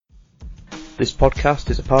This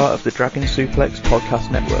podcast is a part of the Dragon Suplex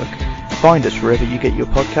Podcast Network. Find us wherever you get your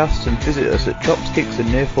podcasts and visit us at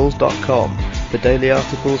chopskicksandnearfalls.com for daily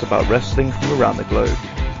articles about wrestling from around the globe.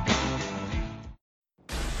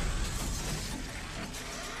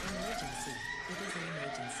 Emergency. It is an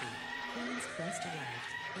emergency. Queen's Quest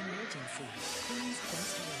arrived. Emergency. Queen's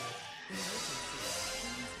Quest arrived. Emergency.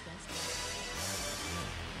 Queen's Quest arrived.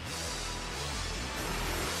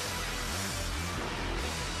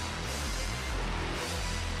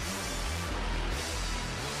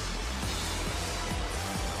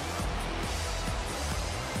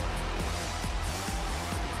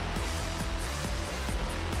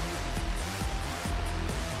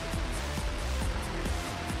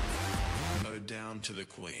 Down to the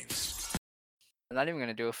Queens. I'm not even going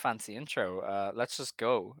to do a fancy intro. Let's just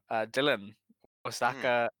go. Dylan,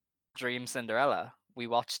 Osaka Dream Cinderella. We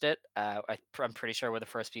watched it. I'm pretty sure we're the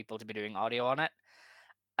first people to be doing audio on it.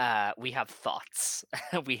 We have thoughts.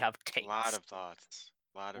 We have takes. A lot of thoughts.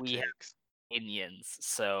 A lot of We have takes. opinions.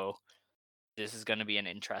 So this is going to be an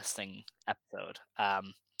interesting episode.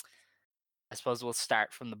 I suppose we'll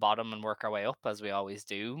start from the bottom and work our way up as we always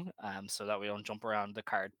do, so that we don't jump around the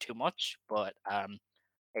card too much. But I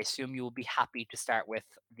assume you will be happy to start with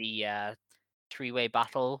the three-way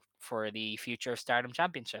battle for the future Stardom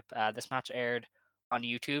Championship. This match aired on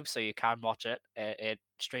YouTube, so you can watch it. It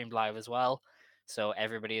streamed live as well, so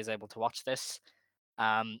everybody is able to watch this.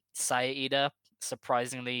 Saya Ida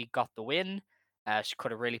surprisingly got the win. She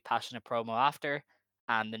cut a really passionate promo after,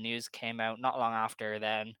 and the news came out not long after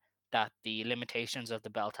then that the limitations of the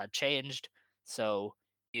belt had changed, so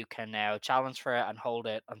you can now challenge for it and hold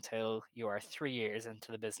it until you are 3 years into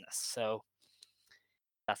the business. So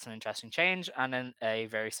that's an interesting change, and then a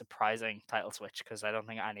very surprising title switch, because I don't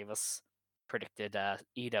think any of us predicted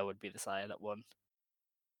Ida would be the side that won.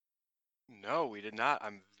 No, we did not.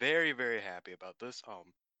 I'm very, very happy about this.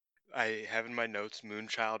 I have in my notes,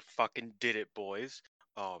 Moonchild fucking did it, boys.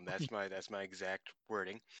 That's my exact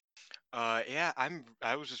wording. Yeah,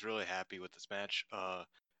 I was just really happy with this match. I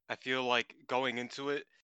feel like going into it,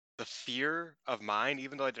 the fear of mine,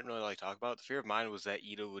 even though I didn't really like talk about it, the fear of mine was that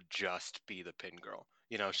Ida would just be the pin girl.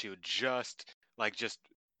 You know, she would just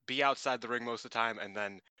be outside the ring most of the time, and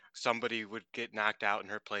then somebody would get knocked out in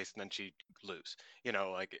her place, and then she'd lose. You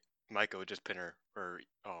know, like Micah would just pin her, or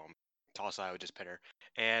Tossai would just pin her.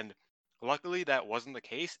 And luckily that wasn't the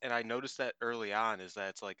case, and I noticed that early on is that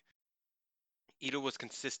it's like Ida was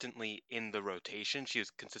consistently in the rotation. She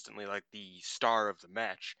was consistently like the star of the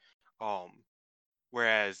match.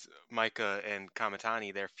 Whereas Micah and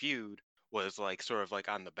Kamatani, their feud was like sort of like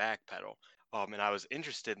on the back pedal. And I was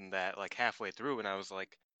interested in that like halfway through, and I was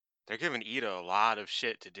like, they're giving Ida a lot of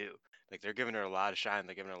shit to do. Like they're giving her a lot of shine.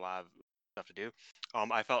 They're giving her a lot of stuff to do.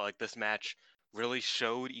 I felt like this match really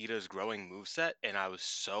showed Ida's growing moveset, and I was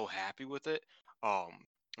so happy with it. I'm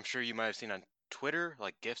sure you might have seen on Twitter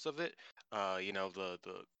like gifs of it. You know, the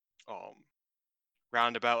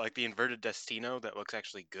roundabout, like the inverted Destino that looks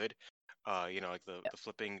actually good. You know, like the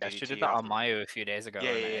flipping Yeah, DDT she did that off on the- Mayu a few days ago,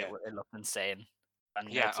 Yeah, and yeah, yeah. it looked insane. And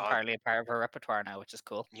Yeah, it's apparently a part of her repertoire now, which is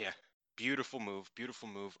cool. Yeah, beautiful move, beautiful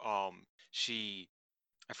move. I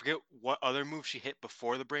forget what other move she hit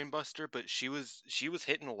before the Brainbuster, but she was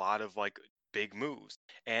hitting a lot of like big moves.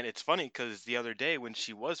 And it's funny because the other day when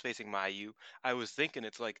she was facing Mayu, I was thinking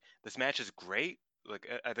it's like this match is great. Like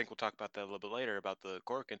I think we'll talk about that a little bit later about the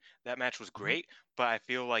Gorkin. That match was great, but I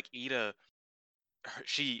feel like Ida,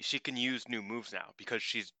 she can use new moves now because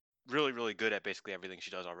she's really really good at basically everything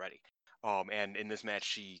she does already. And in this match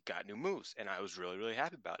she got new moves, and I was really really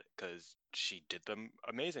happy about it because she did them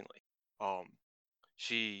amazingly. Um,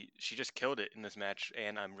 she just killed it in this match,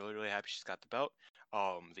 and I'm really really happy she's got the belt.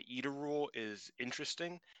 The Ida rule is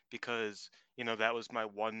interesting because you know that was my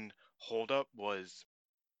one holdup was,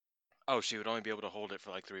 oh, she would only be able to hold it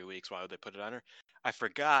for like 3 weeks. Why would they put it on her? I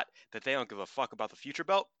forgot that they don't give a fuck about the future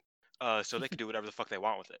belt. So they can do whatever the fuck they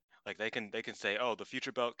want with it. Like they can say, oh, the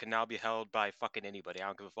future belt can now be held by fucking anybody. I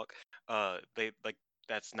don't give a fuck. They like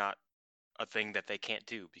that's not a thing that they can't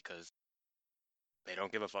do because they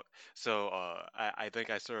don't give a fuck. So I think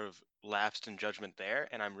I sort of lapsed in judgment there,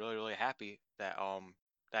 and I'm really really happy that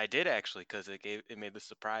I did actually because it made the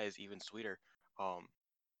surprise even sweeter. I'm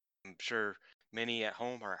sure many at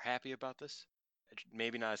home are happy about this.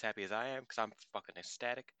 Maybe not as happy as I am because I'm fucking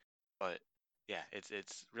ecstatic. But yeah,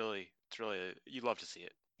 it's really you love to see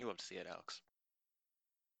it. You love to see it, Alex.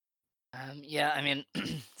 Yeah, I mean,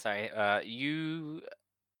 sorry. You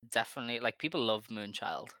definitely like people love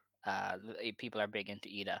Moonchild. People are big into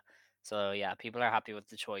Ida, so yeah, people are happy with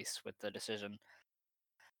the choice, with the decision.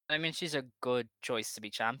 I mean, she's a good choice to be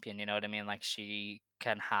champion. You know what I mean? Like she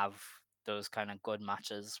can have those kind of good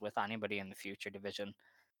matches with anybody in the future division.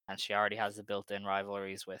 And she already has the built-in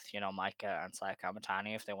rivalries with, Micah and Saya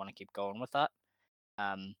Kamatani if they want to keep going with that.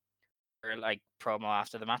 Um, her like promo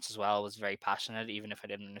after the match as well was very passionate, even if I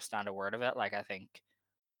didn't understand a word of it. Like I think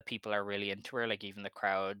people are really into her, like even the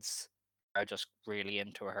crowds are just really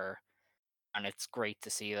into her. And it's great to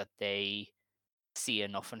see that they see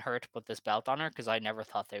enough in her to put this belt on her, because I never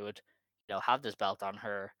thought they would, have this belt on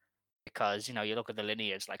her, because you look at the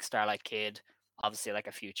lineage, like Starlight Kid, obviously like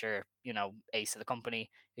a future, ace of the company.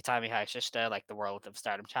 Utami Hayashishita, like the World of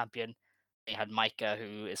Stardom champion. They had Micah,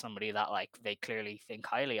 who is somebody that like they clearly think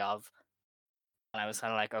highly of, and I was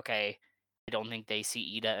kind of like, okay, I don't think they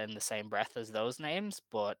see Ida in the same breath as those names,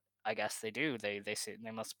 but I guess they do. They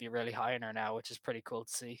must be really high in her now, which is pretty cool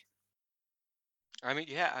to see. I mean,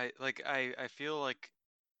 yeah, I feel like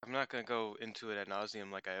I'm not gonna go into it ad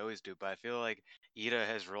nauseum like I always do, but I feel like Ida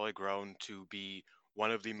has really grown to be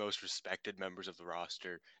one of the most respected members of the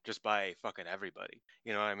roster just by fucking everybody.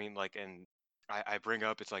 You know what I mean? Like, and I bring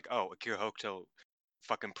up it's like, oh, Akira Hokuto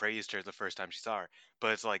fucking praised her the first time she saw her,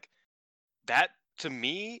 but it's like that to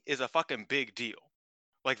me is a fucking big deal.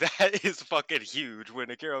 Like that is fucking huge when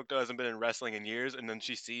Akira Hokuto hasn't been in wrestling in years, and then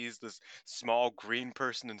she sees this small green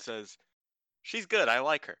person and says, she's good. I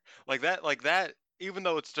like her. Like that, even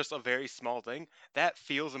though it's just a very small thing, that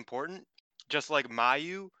feels important. Just like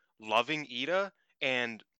Mayu loving Ida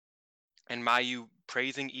and Mayu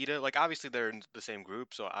praising Ida. Like obviously they're in the same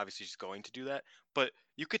group, so obviously she's going to do that. But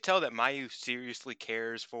you could tell that Mayu seriously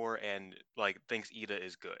cares for and like thinks Ida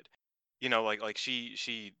is good. Like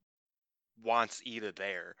she wants Ida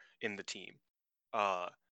there in the team. Uh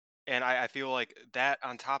and I feel like that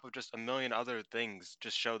on top of just a million other things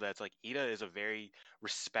just show that it's like Ida is a very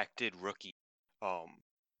respected rookie um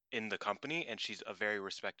in the company, and she's a very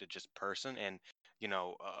respected just person. And you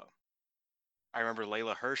know, I remember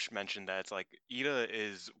Layla Hirsch mentioned that it's like Ida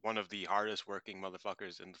is one of the hardest working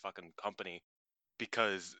motherfuckers in the fucking company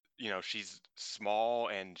because she's small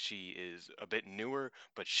and she is a bit newer,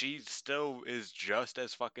 but she still is just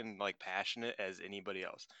as fucking like passionate as anybody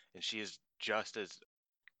else, and she is just as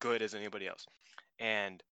good as anybody else.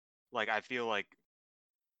 And like I feel like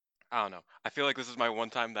I don't know. I feel like this is my one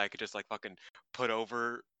time that I could just like fucking put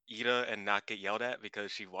over Ida and not get yelled at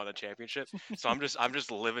because she won a championship. So I'm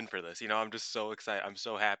just living for this. I'm just so excited. I'm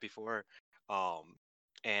so happy for her.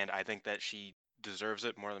 And I think that she deserves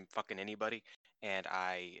it more than fucking anybody. And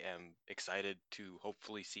I am excited to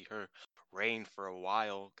hopefully see her reign for a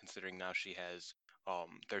while, considering now she has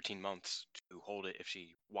 13 months to hold it if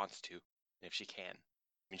she wants to, and if she can.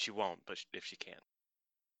 I mean, she won't, but if she can.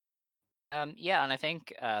 Yeah, and I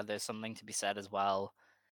think there's something to be said as well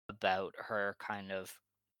about her kind of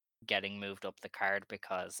getting moved up the card,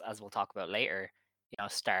 because, as we'll talk about later,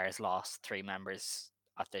 Stars lost 3 members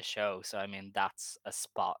at this show. So, I mean, that's a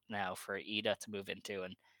spot now for Ida to move into,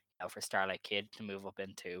 and for Starlight Kid to move up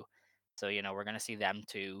into. So, we're going to see them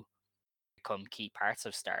two become key parts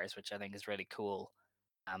of Stars, which I think is really cool.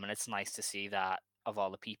 And it's nice to see that of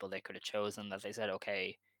all the people they could have chosen, that they said,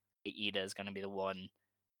 okay, Ida is going to be the one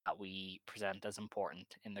that we present as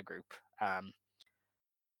important in the group. And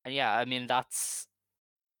yeah, I mean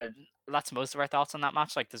uh, that's most of our thoughts on that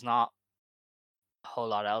match. Like, there's not a whole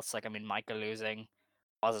lot else. Like, I mean, Micah losing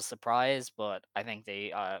was a surprise, but I think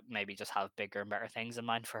they maybe just have bigger and better things in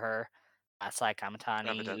mind for her. Sai Kamatani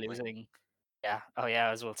Evidently. losing, yeah, oh yeah,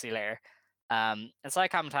 as we'll see later. And Sai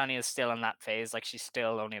Kamatani is still in that phase. Like, she's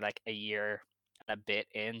still only like a year and a bit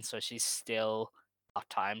in, so she's still got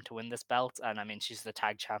time to win this belt. And I mean, she's the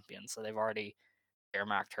tag champion, so they've already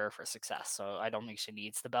earmarked her for success. So I don't think she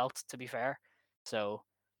needs the belt, to be fair. So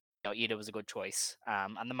Ida was a good choice.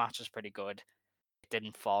 And the match was pretty good. It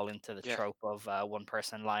didn't fall into the Yeah. trope of one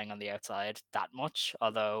person lying on the outside that much,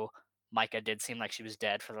 although Micah did seem like she was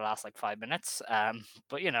dead for the last like 5 minutes.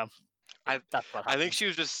 But I that's what I think happens. she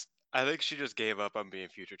was just I think she just gave up on being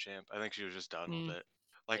future champ. I think she was just done with Mm, it.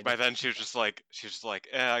 Like by maybe. then she was just like,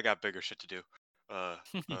 I got bigger shit to do. Uh,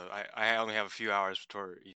 I only have a few hours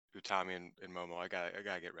for Utami and Momo. I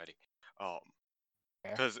gotta get ready. Um,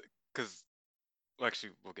 Fair. cause well,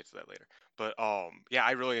 actually we'll get to that later. But yeah,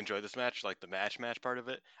 I really enjoyed this match. Like the match part of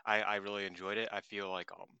it, I really enjoyed it. I feel like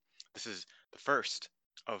this is the first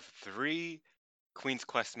of 3 Queen's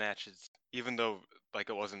Quest matches, even though like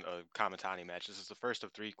it wasn't a Kamatani match. This is the first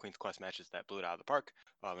of 3 Queen's Quest matches that blew it out of the park.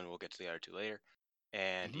 And we'll get to the other 2 later.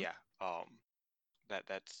 And Hmm. yeah,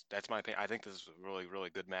 that's my opinion. I think this is a really really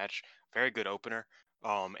good match, very good opener.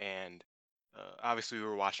 And obviously we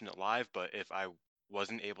were watching it live, but if I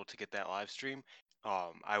wasn't able to get that live stream,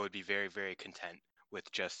 I would be very very content with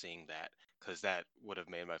just seeing that, because that would have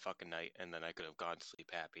made my fucking night, and then I could have gone to sleep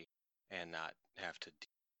happy. and not have to do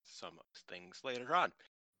some things later on.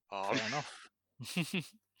 Fair enough.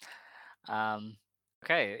 um,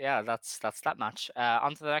 okay, yeah, that's that match.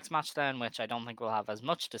 On to the next match then, which I don't think we'll have as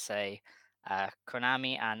much to say.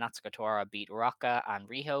 Konami and Natsuko Tora beat Raka and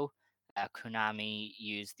Riho. Konami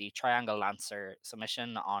used the Triangle Lancer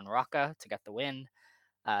submission on Raka to get the win.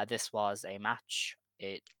 This was a match.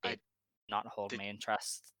 It I did not hold did my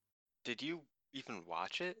interest. did you even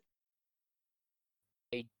watch it?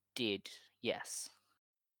 I did, yes.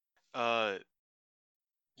 Uh,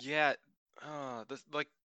 yeah. This like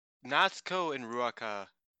Natsuko and Ruaka,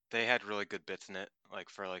 they had really good bits in it, like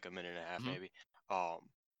for like a minute and a half Mhm. maybe.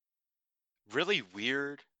 Really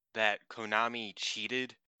weird that Konami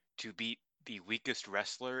cheated to beat the weakest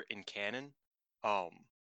wrestler in canon. Um,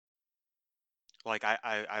 like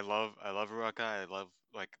I love Ruaka. I love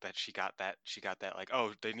like that she got that like,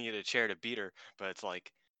 oh, they needed a chair to beat her, but it's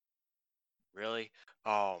like, really?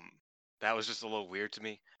 That was just a little weird to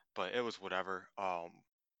me, but it was whatever.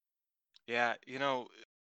 Yeah,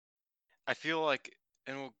 I feel like,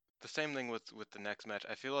 the same thing with the next match.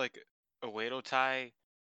 I feel like Oedo Tai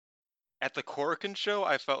at the Korakuen show,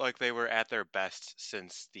 I felt like they were at their best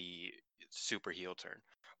since the super heel turn.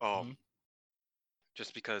 Mhm. Um,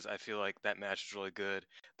 just because I feel like that match is really good.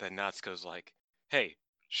 Then Natsuko's like, "Hey,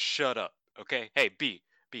 shut up, okay? Hey, B,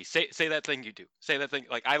 say that thing you do. Say that thing."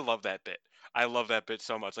 Like, I love that bit. I love that bit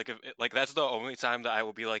so much. Like, like that's the only time that I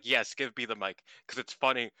will be like, "Yes, give B the mic," because it's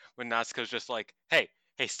funny when Natsuko's just like, "Hey,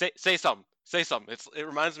 say something, say something." It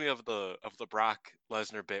reminds me of the Brock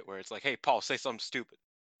Lesnar bit where it's like, "Hey, Paul, say something stupid."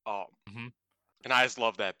 Um, Mhm. and I just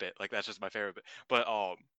love that bit. Like, that's just my favorite bit. But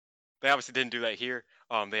they obviously didn't do that here.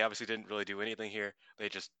 They obviously didn't really do anything here. They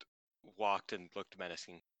just walked and looked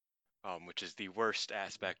menacing, which is the worst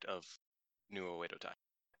aspect of New Oedo Tai,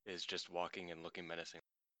 is just walking and looking menacing,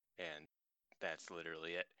 and that's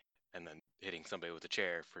literally it. And then hitting somebody with a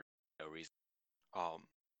chair for no reason. Um,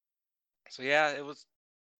 so yeah, it was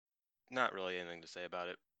not really anything to say about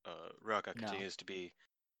it. Ruaka No. continues to be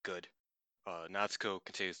good. Natsuko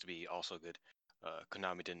continues to be also good.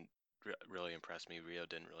 Konami didn't really impress me. Rio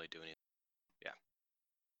didn't really do anything. Yeah.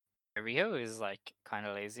 Rio is like kind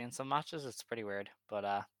of lazy in some matches. It's pretty weird, but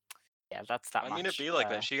yeah, that's that I mean, it'd match. be like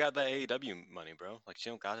that. She got that AEW money, bro. Like, she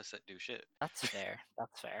don't gotta do shit. That's fair.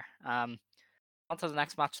 That's fair. On to the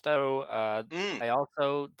next match though. Mm. I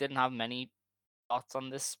also didn't have many thoughts on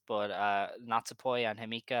this, but Natsupoi and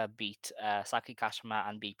Himika beat Saki Kashima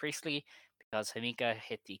and B Priestley because Himika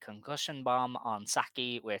hit the concussion bomb on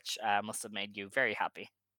Saki, which must have made you very happy.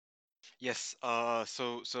 Yes.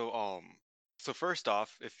 So first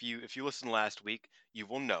off, if you listened last week, you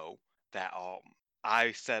will know that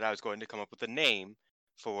I said I was going to come up with a name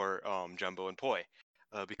for Jumbo and Poi,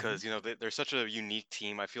 Hmm. because they're such a unique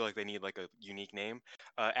team. I feel like they need like a unique name.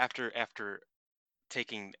 After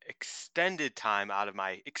taking extended time out of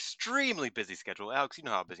my extremely busy schedule. Alex, you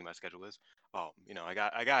know how busy my schedule is. I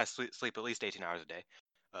gotta sleep at least 18 hours a day.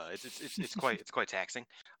 It's quite taxing.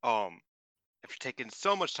 After taking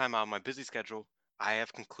so much time out of my busy schedule, I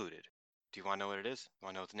have concluded. Do you want to know what it is? You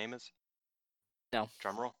want to know what the name is? No.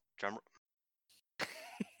 Drum roll. Drum.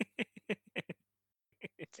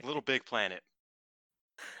 It's Little Big Planet.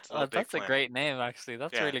 It's Little Big That's a Planet. great name, actually.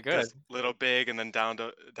 That's Yeah, really good. because Little Big and then Down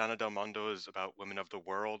to Del Mundo is about women of the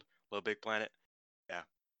world. Little Big Planet. Yeah.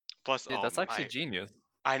 Plus, Dude, that's actually genius.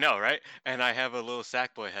 I know, right? And I have a little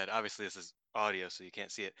Sackboy head. Obviously, this is audio, so you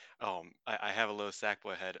can't see it. I have a little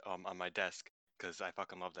Sackboy head on my desk because I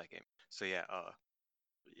fucking love that game. So yeah,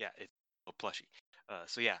 yeah, it's a plushie.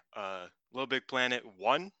 So yeah, Little Big Planet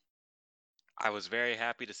won. I was very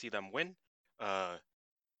happy to see them win. Uh,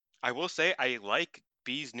 I will say I like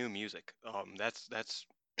B's new music. That's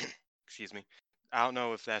excuse me. I don't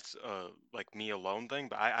know if that's like me alone thing,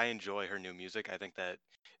 but I enjoy her new music. I think that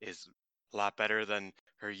is a lot better than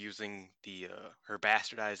her using her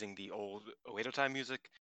bastardizing the old Oedo time music.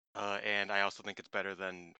 And I also think it's better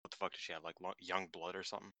than, what the fuck did she have, like Young Blood or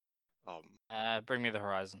something. Um, Bring me the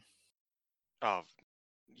horizon. oh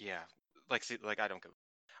yeah, like, see, like, I don't give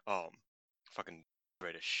fucking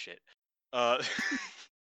British shit. Uh,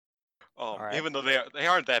 All right. even though they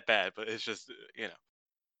aren't that bad, but it's just,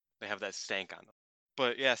 they have that stank on them.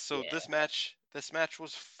 But yeah, so Yeah. this match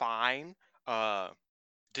was fine. Uh,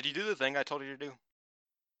 did you do the thing I told you to do?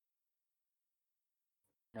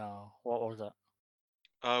 No. What was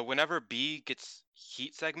it? Whenever B gets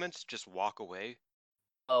heat segments, just walk away.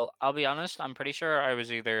 Oh, I'll be honest. I'm pretty sure I was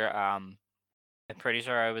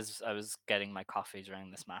getting my coffee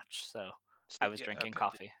during this match, so I was Yeah, drinking okay,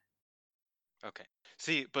 coffee. okay.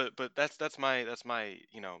 See, but that's my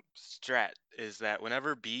strat, is that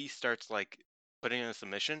whenever B starts like putting in a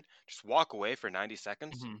submission, just walk away for 90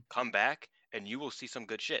 seconds, Hmm. come back, and you will see some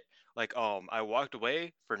good shit. Like, I walked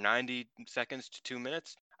away for 90 seconds to 2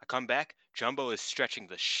 minutes. I come back, Jumbo is stretching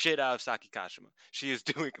the shit out of Saki Kashima. She is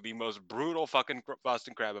doing the most brutal fucking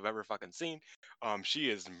Boston Crab I've ever fucking seen. She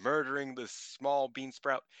is murdering this small bean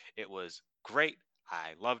sprout. It was great.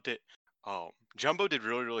 I loved it. Jumbo did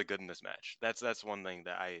really, really good in this match. That's one thing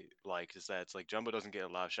that I liked, is that it's like Jumbo doesn't get a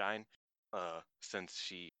lot of shine, since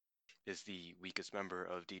she is the weakest member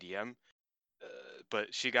of DDM.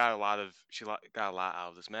 But she got got a lot out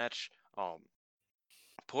of this match.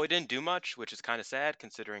 Poi didn't do much, which is kind of sad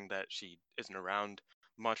considering that she isn't around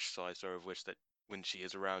much. So I sort of wish that when she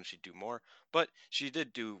is around, she'd do more. But she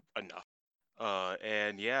did do enough.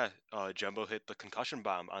 And yeah, Jumbo hit the concussion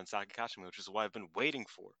bomb on Saki Kashima, which is what I've been waiting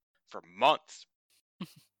for months.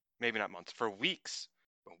 Maybe not months, for weeks.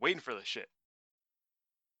 Been waiting for this shit.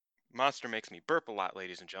 Monster makes me burp a lot,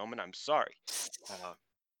 ladies and gentlemen. I'm sorry.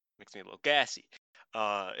 Makes me a little gassy.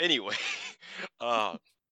 Anyway, uh,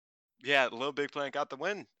 yeah, Little Big Plan got the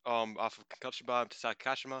win. Off of concussion bomb to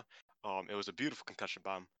Sakashima. It was a beautiful concussion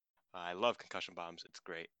bomb. I love concussion bombs. It's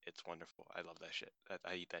great. It's wonderful. I love that shit.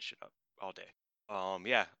 I eat that shit up all day.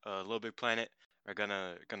 Yeah, Little Big Planet are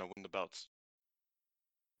gonna win the belts.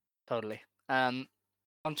 Totally.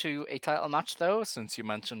 Onto a title match though, since you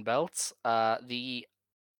mentioned belts. The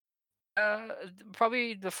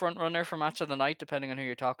probably the front runner for match of the night, depending on who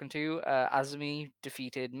you're talking to. Azumi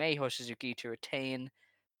defeated Mei Suzuki to retain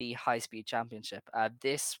the high speed championship.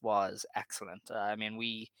 This was excellent. I mean,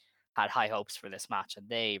 we had high hopes for this match, and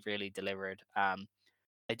they really delivered.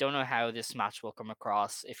 I don't know how this match will come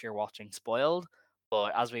across if you're watching spoiled,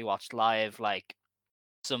 but as we watched live, like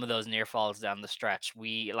some of those near falls down the stretch,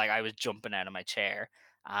 I was jumping out of my chair,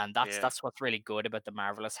 and that's Yeah, that's what's really good about the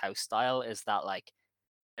Marvelous House style, is that like,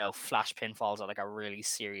 flash pinfalls are like a really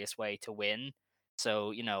serious way to win.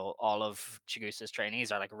 So, all of Chigusa's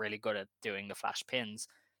trainees are like really good at doing the flash pins.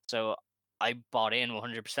 So I bought in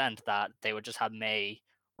 100% that they would just have May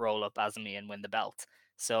roll up Azumi and win the belt.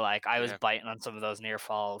 So like I was yeah, biting on some of those near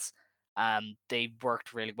falls. They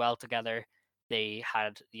worked really well together. They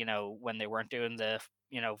had, when they weren't doing the,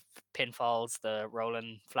 pinfalls, the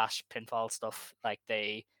rolling flash pinfall stuff, like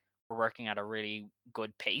they were working at a really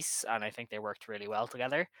good pace, and I think they worked really well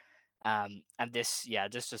together. And this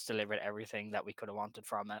just delivered everything that we could have wanted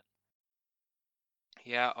from it.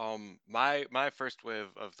 yeah. My first way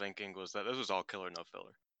of thinking was that this was all killer no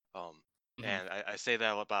filler. Um, Hmm. and I say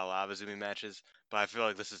that about a lot of Azumi matches, but I feel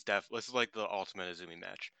like this is like the ultimate Azumi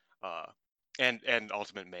match. Uh, and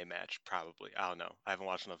ultimate May match probably. I don't know. I haven't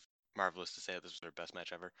watched enough Marvelous to say that this was their best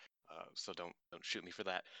match ever. So don't shoot me for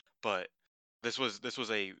that. But this was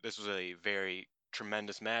a very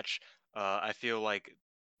tremendous match. I feel like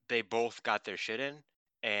they both got their shit in,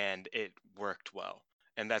 and it worked well,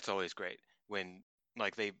 and that's always great when,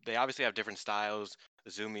 like, they obviously have different styles.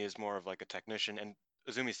 Azumi is more of like a technician, and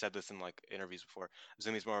Azumi said this in like interviews before.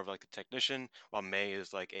 Azumi's more of like a technician, while May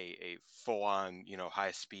is like a full on,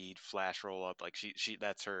 high speed flash roll up. Like she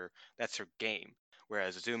that's her game.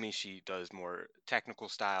 Whereas Azumi, she does more technical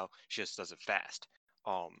style. She just does it fast.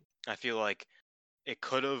 I feel like it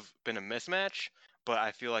could have been a mismatch, but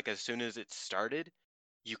I feel like as soon as it started,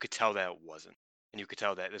 you could tell that it wasn't, and you could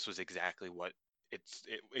tell that this was exactly what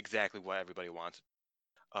everybody wanted.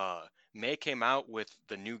 Uh, May came out with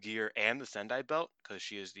the new gear and the Sendai belt because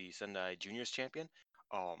she is the Sendai Juniors champion.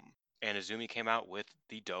 And Azumi came out with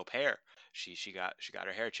the dope hair. She got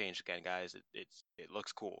her hair changed again, guys. It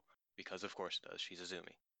looks cool because of course it does. She's Azumi.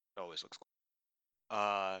 It always looks cool.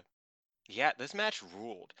 Yeah, this match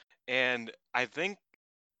ruled, and I think,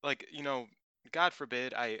 like, God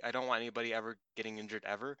forbid, I don't want anybody ever getting injured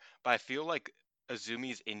ever, but I feel like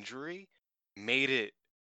Azumi's injury made it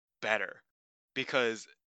better because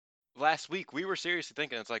last week we were seriously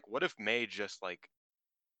thinking, it's like, what if May just like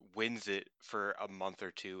wins it for a month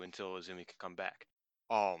or two until Azumi can come back?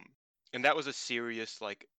 Um, and that was a serious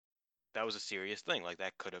thing, like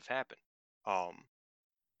that could have happened. Um,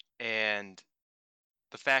 and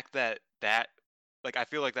the fact that like I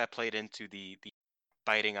feel like that played into the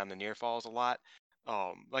biting on the near falls a lot.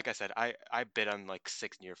 Like I said, I bit on like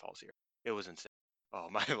 6 near falls here. It was insane.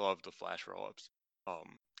 I love the flash roll ups.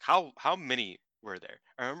 How many were there?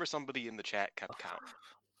 I remember somebody in the chat kept count.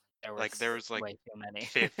 There Like was there was like way too many.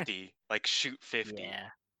 50, like shoot 50. Yeah.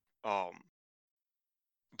 Um,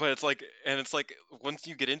 but it's like once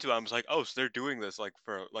you get into it, I'm just like, oh, so they're doing this like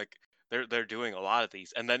for like they're doing a lot of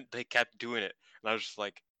these, and then they kept doing it, and I was just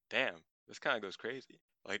like, damn, this kind of goes crazy.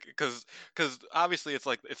 Like, cause obviously it's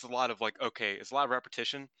like it's a lot of like, okay, it's a lot of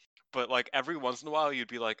repetition, but like every once in a while you'd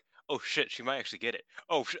be like, oh shit, she might actually get it.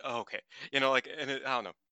 Oh, okay. Like, and I don't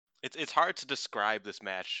know. It's hard to describe this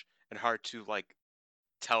match and hard to like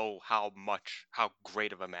tell how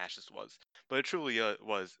great of a match this was. But it truly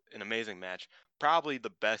was an amazing match. Probably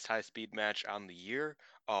the best high speed match on the year.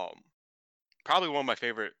 Um, Probably one of my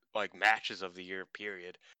favorite like matches of the year.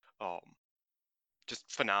 Period. Um,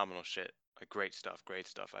 just phenomenal shit. Like great stuff. Great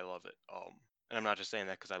stuff. I love it. And I'm not just saying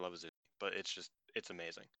that because I love Izumi, but it's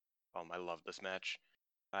amazing. I love this match.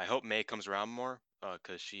 I hope May comes around more,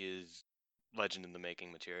 because she is legend in the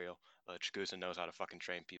making material. Chigusa knows how to fucking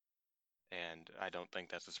train people, and I don't think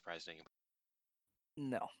that's a surprise to anybody.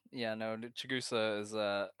 No, yeah, no.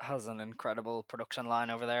 Chigusa has an incredible production line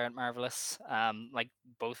over there at Marvelous. Like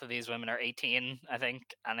both of these women are 18, I think,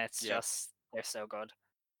 and it's Yeah, just they're so good.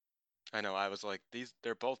 I know. I was like,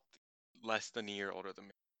 they're both less than a year older than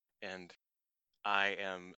me, and I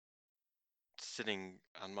am sitting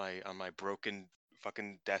on my broken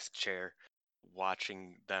fucking desk chair,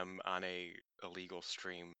 watching them on a illegal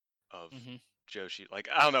stream of Hmm. Joshi. Like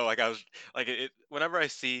I don't know, like I was like whenever I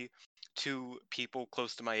see two people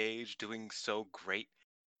close to my age doing so great,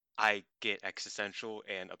 I get existential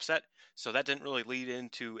and upset. So that didn't really lead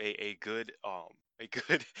into a good a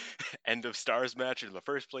good end of stars match in the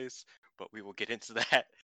first place, but we will get into that.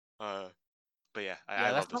 Uh but yeah, I Yeah,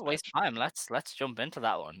 love let's this not waste match. time. Let's jump into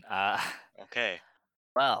that one. Okay.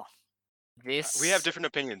 Well, We have this different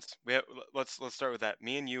opinions. Let's start with that.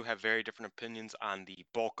 Me and you have very different opinions on the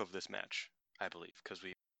bulk of this match, I believe, because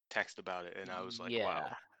we texted about it, and I was like, wow,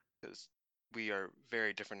 yeah. because we are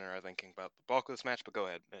very different in our thinking about the bulk of this match. But go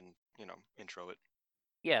ahead and intro it.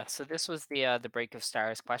 Yeah, so this was the Break of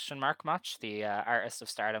Stars question mark match, the Artist of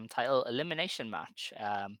Stardom title elimination match.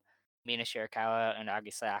 Mina Shirakawa, Unagi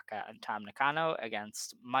Sayaka, and Tam Nakano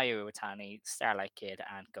against Mayu Iwatani, Starlight Kid,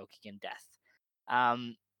 and Gokigen Death.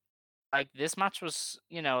 Um, like this match was,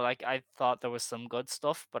 like I thought there was some good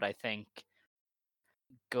stuff, but I think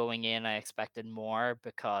going in I expected more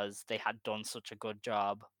because they had done such a good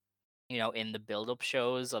job, in the build-up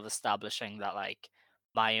shows of establishing that like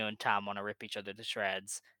Mayu and Tam want to rip each other to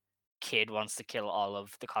shreds. Kid wants to kill all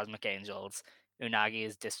of the Cosmic Angels. Unagi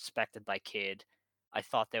is disrespected by Kid. I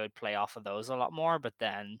thought they would play off of those a lot more, but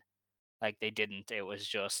then like they didn't. It was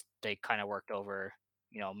just they kind of worked over,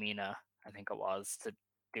 Mina, I think it was, to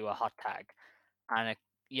do a hot tag. And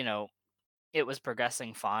you know, it was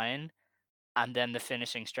progressing fine. And then the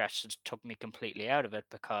finishing stretch just took me completely out of it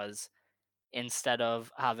because instead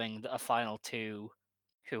of having a final two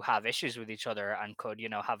who have issues with each other and could,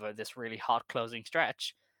 have this really hot closing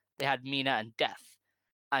stretch, they had Mina and Death.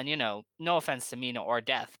 And no offense to Mina or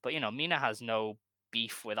Death, but Mina has no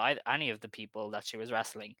beef with any of the people that she was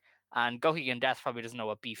wrestling. And Gokigen Death probably doesn't know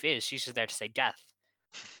what beef is. She's just there to say death.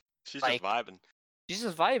 She's just Like vibing. she's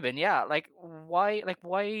just vibing, yeah.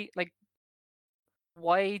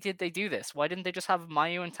 Why did they do this? Why didn't they just have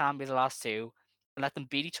Mayu and Tam be the last two and let them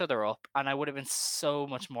beat each other up? And I would have been so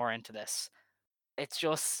much more into this. It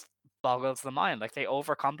just boggles the mind. Like they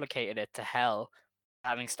overcomplicated it to hell,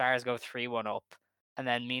 having Stars go 3-1 up, and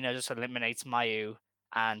then Mina just eliminates Mayu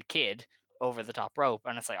and Kid over the top rope,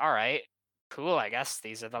 and it's like, all right, cool. I guess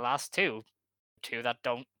these are the last two that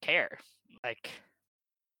don't care. Like,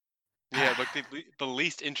 Yeah, like the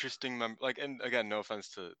least interesting member. Like, and again, no offense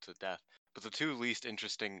to Death, but the two least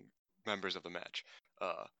interesting members of the match.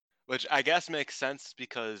 Which I guess makes sense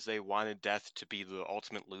because they wanted Death to be the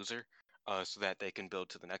ultimate loser, so that they can build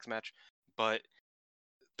to the next match. But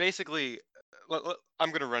basically,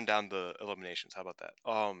 I'm gonna run down the eliminations. How about that?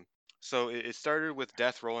 So it started with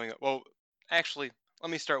Death rolling. Well, actually, let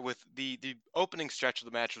me start with the opening stretch of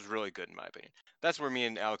the match was really good in my opinion. That's where me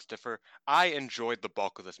and Alex differ. I enjoyed the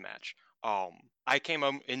bulk of this match. I came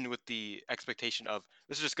in with the expectation of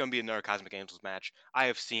this is just gonna be another Cosmic Angels match. I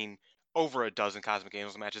have seen over a dozen Cosmic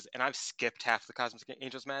Angels matches, and I've skipped half the Cosmic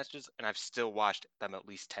Angels matches, and I've still watched them at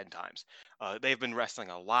least 10 times. They've been wrestling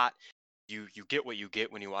a lot. You get what you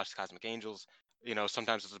get when you watch the Cosmic Angels.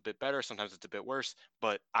 Sometimes it's a bit better, sometimes it's a bit worse,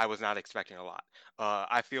 but I was not expecting a lot.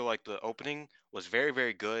 I feel like the opening was very,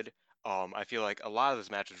 very good. I feel like a lot of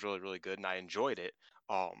this match was really, really good, and I enjoyed it.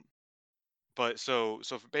 Um, but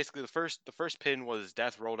basically, the first pin was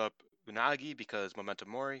Death rolled up Unagi because Momentum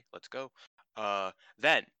Mori. Let's go.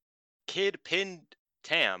 Then Kid pinned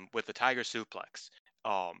Tam with the Tiger Suplex.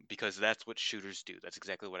 Because that's what shooters do. That's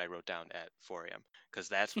exactly what I wrote down at 4 a.m. Because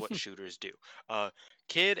that's what shooters do. Uh,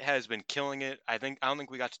 Kid has been killing it. I don't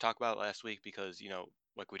think we got to talk about it last week because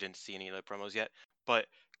like we didn't see any of the promos yet. But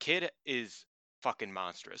Kid is fucking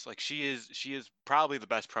monstrous. Like she is probably the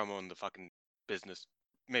best promo in the fucking business.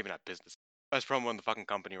 Maybe not business. Best promo in the fucking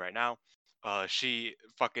company right now. she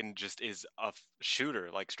fucking just is a shooter,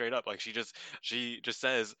 like straight up. Like she just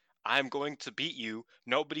says, "I'm going to beat you.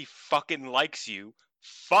 Nobody fucking likes you.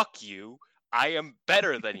 Fuck you. I am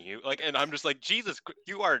better than you." Like, and I'm just like, Jesus,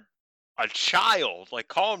 you are a child. Like,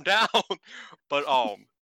 calm down. but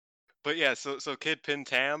but yeah, so Kid pinned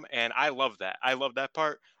Tam, and I love that. I love that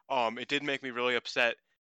part. It did make me really upset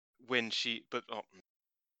when but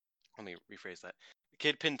let me rephrase that.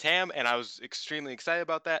 Kid pinned Tam, and I was extremely excited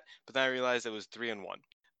about that. But then I realized it was 3-1,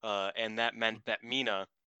 and that meant that Mina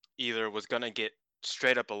either was gonna get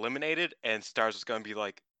straight up eliminated, and Stars was gonna be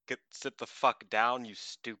like, "Get sit the fuck down, you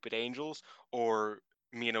stupid angels," or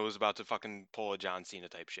Mina was about to fucking pull a John Cena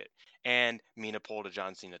type shit, and Mina pulled a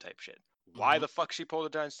John Cena type shit. Why Mhm. the fuck she pulled a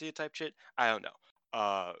John Cena type shit? I don't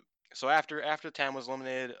know. So after Tam was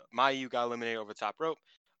eliminated, Mayu got eliminated over the top rope.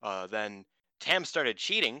 Then Tam started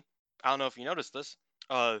cheating. I don't know if you noticed this.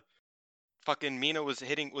 Uh, Fucking Mina was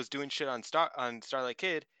doing shit on Starlight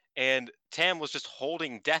Kid, and Tam was just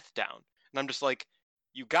holding Death down. And I'm just like,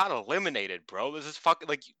 you got eliminated, bro. This is fucking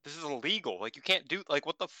like this is illegal. Like you can't do like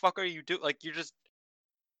what the fuck are you doing? Like you're just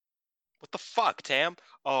what the fuck, Tam?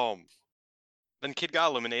 Um, then Kid got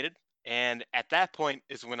eliminated, and at that point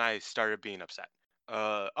is when I started being upset.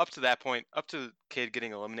 Up to that point, up to Kid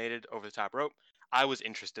getting eliminated over the top rope, I was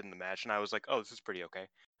interested in the match, and I was like, oh, this is pretty okay.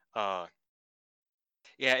 Uh,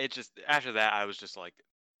 yeah, it just after that I was just like,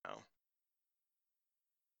 oh,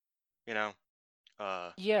 you know,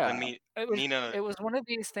 Yeah, then it was Mina, it was one of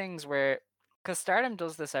these things where, because Stardom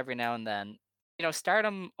does this every now and then.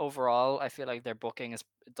 Stardom overall, I feel like their booking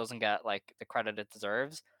doesn't get like the credit it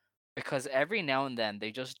deserves, because every now and then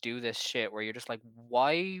they just do this shit where you're just like,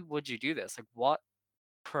 why would you do this? Like, what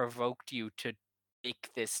provoked you to make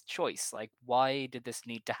this choice? Like, why did this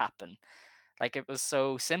need to happen? Like, it was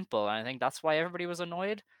so simple, and I think that's why everybody was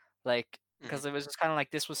annoyed. Like, mhm. because it was just kind of like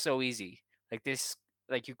this was so easy. Like this,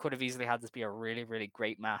 like you could have easily had this be a really, really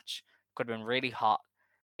great match. Could have been really hot.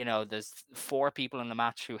 There's 4 people in the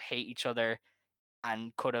match who hate each other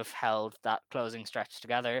and could have held that closing stretch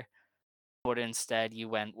together. But instead, you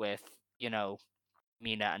went with Mina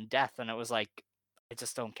and Death, and it was like, I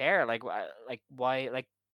just don't care. Like, why? Like,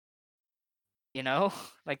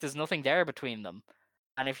 like there's nothing there between them.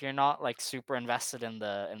 And if you're not like super invested in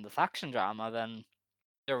the faction drama, then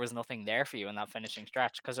there was nothing there for you in that finishing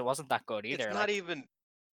stretch because it wasn't that good It's either. not Like, even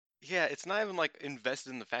yeah, it's not even like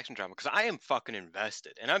invested in the faction drama because I am fucking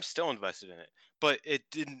invested and I'm still invested in it, but it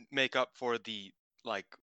didn't make up for the like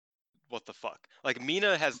what the fuck. Like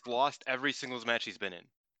Mina has lost every singles match she's been in,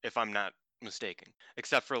 if I'm not mistaken,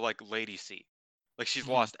 except for like Lady C. Like she's mhm.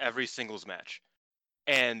 lost every singles match,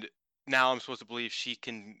 and now I'm supposed to believe she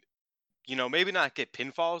can, maybe not get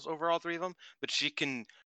pinfalls over all 3 of them, but she can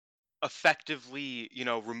effectively,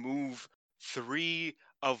 remove 3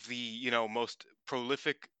 of the, most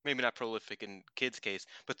prolific, maybe not prolific in Kid's case,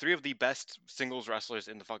 but 3 of the best singles wrestlers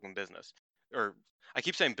in the fucking business. Or I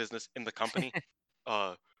keep saying business in the company.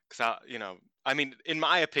 Cause I mean, in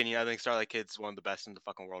my opinion, I think Starlight Kid's one of the best in the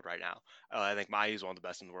fucking world right now. I think Mayu's one of the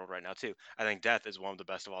best in the world right now too. I think Death is one of the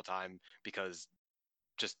best of all time because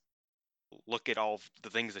just look at all the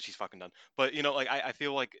things that she's fucking done. But like I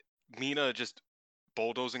feel like Mina just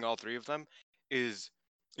bulldozing all 3 of them is,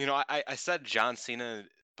 I said John Cena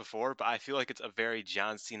before, but I feel like it's a very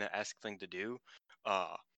John Cena-esque thing to do.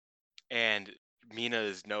 Uh, and Mina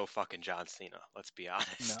is no fucking John Cena. Let's be No.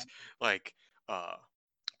 honest. Like, uh,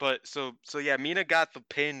 but so yeah, Mina got the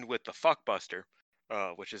pin with the fuckbuster,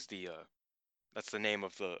 which is that's the name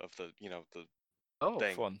of the the Oh,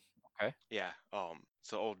 thing. fun. Okay. Yeah,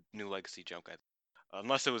 it's an old New Legacy joke,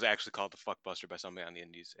 unless it was actually called the fuckbuster by somebody on the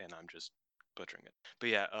Indies, and I'm just butchering it. But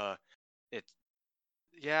yeah, it's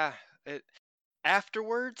yeah, it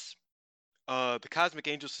afterwards, the Cosmic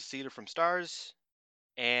Angels seceded from Stars,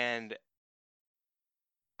 and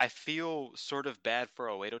I feel sort of bad for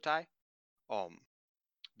Oedo Tai, um,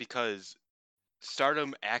 because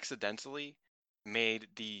Stardom accidentally made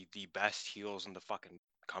the best heels in the fucking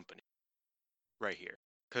company right here.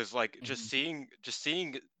 Cause like just Mhm.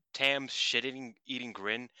 seeing Tam's shitting eating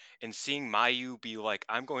grin and seeing Mayu be like,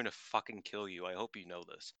 I'm going to fucking kill you. I hope you know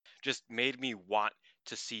this. Just made me want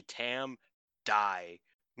to see Tam die.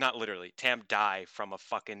 Not literally, Tam die from a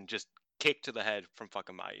fucking just kick to the head from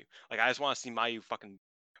fucking Mayu. Like I just want to see Mayu fucking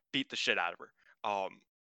beat the shit out of her.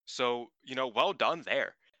 So well done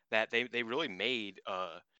there. That they really made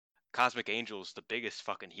Cosmic Angels the biggest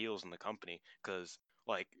fucking heels in the company because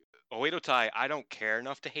like Oedo Tai, I don't care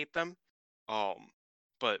enough to hate them. Um,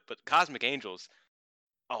 but Cosmic Angels,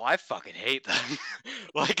 oh, I fucking hate them.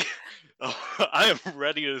 Like, I am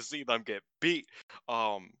ready to see them get beat.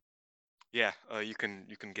 Um, Yeah, you can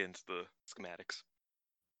get into the schematics.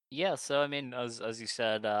 Yeah, so I mean, as you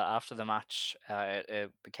said, after the match,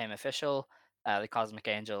 it became official. The Cosmic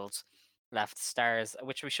Angels left Stars,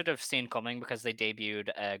 which we should have seen coming because they debuted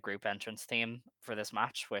a group entrance theme for this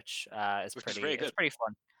match, which is Which is very it's good. pretty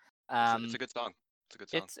fun. It's a good song. It's a good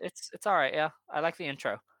song. It's all right. Yeah, I like the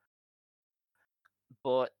intro,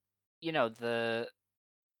 but the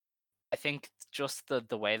I think just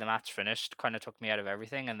the way the match finished kind of took me out of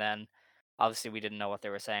everything, and then obviously we didn't know what they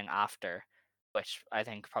were saying after, which I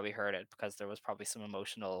think probably hurt it because there was probably some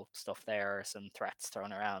emotional stuff there, or some threats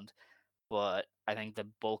thrown around. But I think the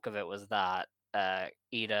bulk of it was that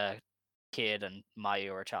Ida, Kid, and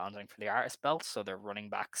Mayu are challenging for the artist belt, so they're running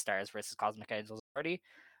back Stars versus Cosmic Angels already,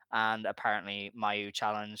 and apparently Mayu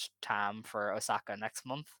challenged Tam for Osaka next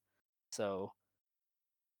month. So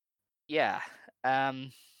yeah,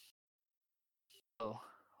 um, oh,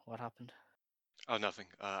 what happened? Oh, nothing.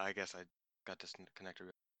 I guess I got disconnected.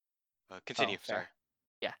 Oh, Continue. fair. Sorry.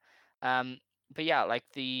 Yeah. Um, but yeah, like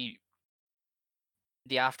the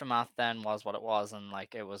aftermath then was what it was, and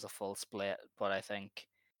like it was a full split. But I think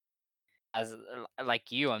as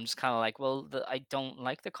like you, I'm just kind of like, well, I don't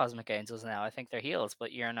like the Cosmic Angels now. I think they're heels, but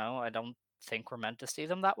I don't think we're meant to see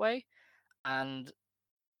them that way, and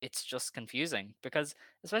it's just confusing because,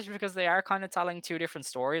 especially because they are kind of telling two different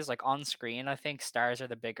stories. Like on screen, I think Stars are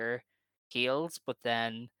the bigger heels, but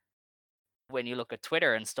then when you look at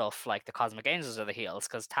Twitter and stuff, like the Cosmic Angels are the heels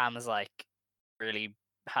because Tam is like really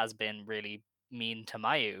has been really mean to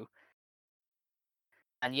Mayu.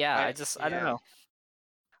 And yeah, I don't Yeah. know.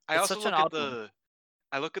 I It's also such an look at odd one. the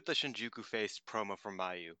I look at the Shinjuku face promo from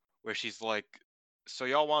Mayu, where she's like, "So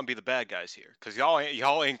y'all want to be the bad guys here? Cause y'all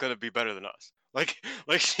ain't gonna be better than us." Like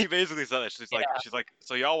like she basically said that. Yeah, She's like,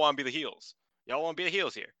 "So y'all want to be the heels? Y'all want to be the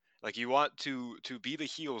heels here? Like you want to be the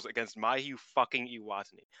heels against Mayu fucking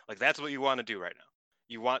Iwatani? Like that's what you want to do right now?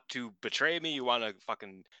 You want to betray me? You want to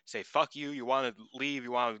fucking say fuck you? You want to leave?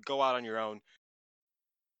 You want to go out on your own?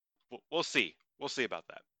 We'll see. We'll see about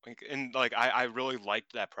that. Like I really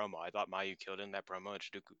liked that promo. I thought Mayu killed in that promo.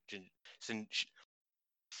 And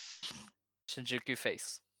Shinjuku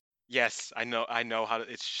face. yes, I know how to.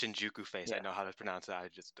 It's Shinjuku face. I Yeah. know how to pronounce it. I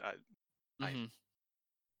Hmm.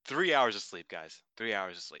 3 hours of sleep, guys. 3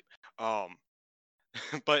 hours of sleep. Um,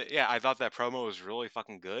 but yeah, I thought that promo was really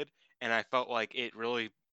fucking good, and I felt like it really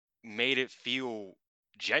made it feel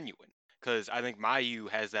genuine. Because I think Mayu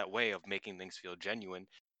has that way of making things feel genuine,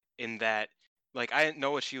 in that, like, I didn't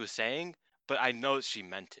know what she was saying, but I know that she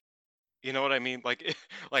meant it. You know what I mean? Like,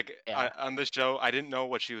 Yeah. on this show, I didn't know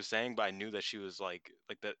what she was saying, but I knew that she was like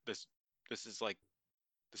that. This is like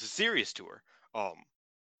this is serious to her.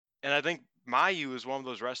 And I think Mayu is one of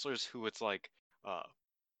those wrestlers who it's like, uh,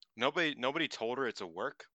 nobody told her it's a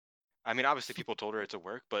work. I mean, obviously people told her it's a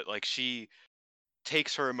work, but like she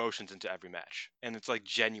takes her emotions into every match, and it's like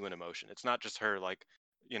genuine emotion. It's not just her like,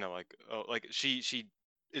 like, oh, like she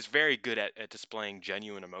is very good at displaying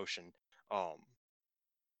genuine emotion. Um,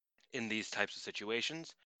 in these types of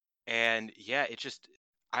situations. And yeah,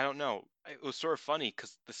 I don't know. It was sort of funny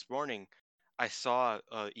because this morning I saw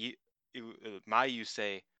Mayu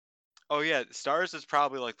say, "Oh yeah, Stars is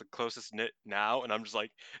probably like the closest knit now," and I'm just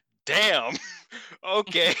like, "Damn,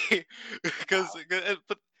 okay," because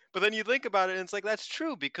but then you think about it, and it's like that's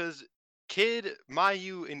true because Kid,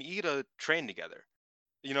 Mayu, and Ida train together.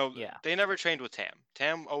 Yeah. They never trained with Tam.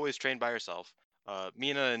 Tam always trained by herself.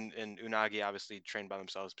 Mina and Unagi obviously trained by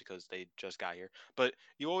themselves because they just got here. But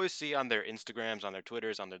you always see on their Instagrams, on their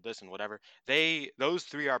Twitters, on their this and whatever, those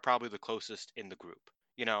three are probably the closest in the group.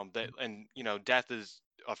 And Death is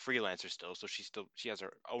a freelancer still, so she has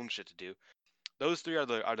her own shit to do. Those three are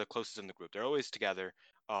the closest in the group. They're always together.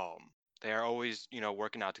 They are always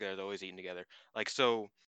working out together. They're always eating together. Like so,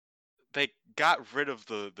 they got rid of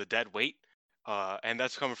the dead weight, and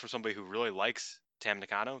that's coming from somebody who really likes Tam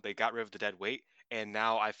Nakano. They got rid of the dead weight, and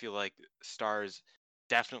now I feel like Stars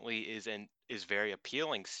definitely is very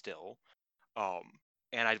appealing still. Um,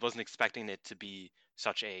 and I wasn't expecting it to be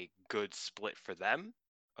such a good split for them.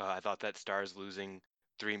 I thought that Stars losing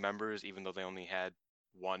three members, even though they only had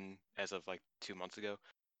one as of like 2 months ago,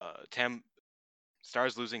 Tam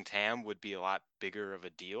Stars losing Tam would be a lot bigger of a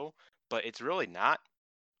deal, but it's really not.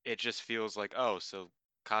 It just feels like, oh, so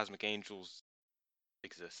Cosmic Angels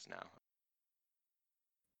exists now.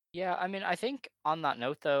 Yeah, I mean, I think on that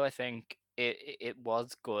note though, I think it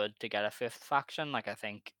was good to get a fifth faction. Like I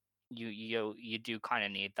think you do kind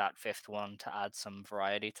of need that fifth one to add some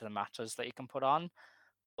variety to the matches that you can put on.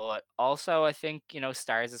 But also I think,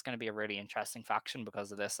 Stars is going to be a really interesting faction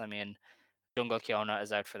because of this. I mean, Jungle Kiona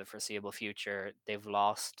is out for the foreseeable future. They've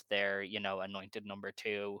lost their, anointed number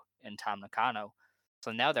two in Tam Nakano.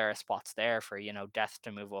 So now there are spots there for, Death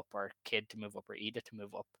to move up or Kid to move up or Ida to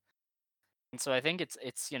move up. And so I think it's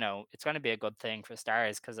going to be a good thing for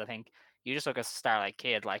Stars because I think you just look at a star like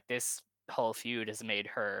Kid, like this whole feud has made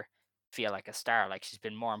her feel like a star, like she's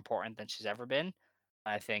been more important than she's ever been.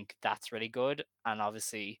 I think that's really good. And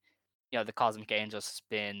obviously, the Cosmic Angels has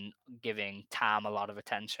been giving Tam a lot of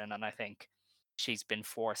attention, and I think she's been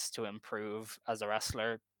forced to improve as a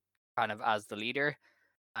wrestler, kind of as the leader.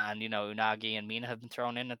 And Unagi and Mina have been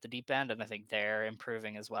thrown in at the deep end, and I think they're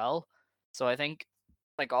improving as well. So I think,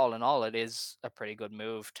 like all in all, it is a pretty good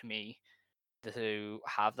move to me to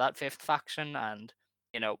have that fifth faction, and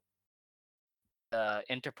you know,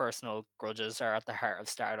 interpersonal grudges are at the heart of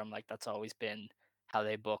Stardom. Like that's always been how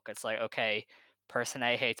they book. It's like, okay, person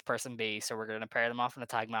A hates person B, so we're going to pair them off in a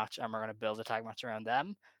tag match, and we're going to build a tag match around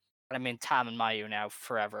them. And I mean, Tam and Mayu now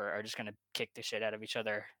forever are just going to kick the shit out of each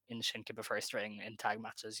other in Shinkiba first ring in tag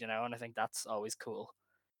matches, and I think that's always cool.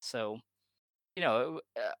 So,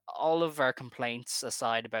 all of our complaints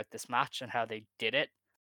aside about this match and how they did it,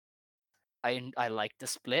 I like the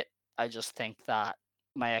split. I just think that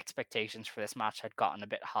my expectations for this match had gotten a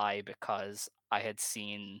bit high because I had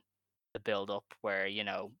seen the build up where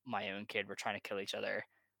Mayu and Kid were trying to kill each other,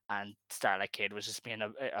 and Starlight Kid was just being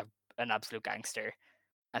an absolute gangster,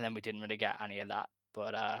 and then we didn't really get any of that.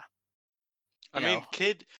 But I mean,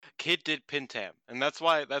 Kid did pin Tam, and that's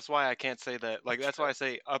why I can't say that. Like that's why I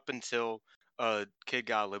say up until Kid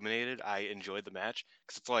got eliminated, I enjoyed the match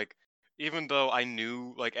because it's like even though I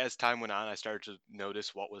knew like as time went on, I started to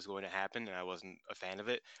notice what was going to happen, and I wasn't a fan of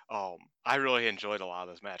it. I really enjoyed a lot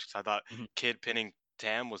of this match because I thought Mhm. Kid pinning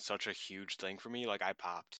Tam was such a huge thing for me. Like I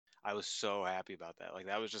popped. I was so happy about that. Like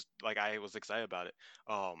that was just like I was excited about it.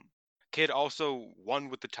 Kid also won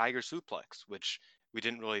with the Tiger Suplex, which we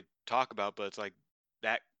didn't really talk about, but it's like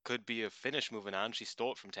that could be a finish moving on. She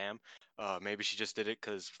stole it from Tam. Maybe she just did it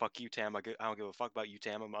because fuck you, Tam. I don't give a fuck about you,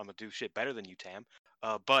 Tam. I'm gonna do shit better than you, Tam.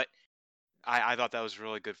 But I thought that was a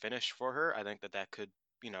really good finish for her. I think that could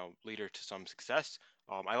lead her to some success.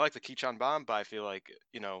 I like the Kichan bomb, but I feel like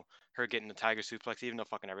her getting the Tiger suplex, even though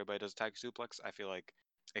fucking everybody does a Tiger suplex, I feel like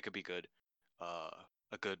it could be good, uh,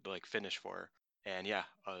 a good like finish for her. And yeah,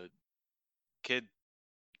 kid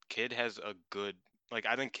Kid has a good like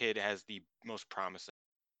I think Kid has the most promising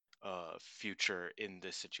future in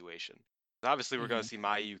this situation. Obviously, we're going to Mhm. see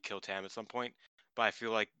Mayu kill Tam at some point, but I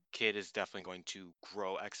feel like Kid is definitely going to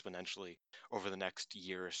grow exponentially over the next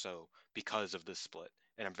year or so because of this split,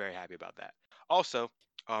 and I'm very happy about that. Also,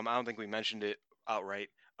 I don't think we mentioned it outright.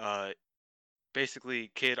 Uh, Basically,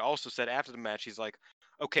 Kid also said after the match, he's like,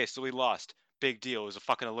 okay, so we lost. Big deal. It was a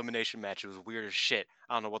fucking elimination match. It was weird as shit.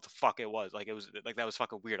 I don't know what the fuck it was. Like it was like that was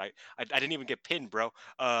fucking weird. I didn't even get pinned, bro.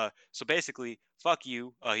 So basically, fuck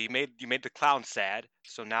you. You made the clown sad.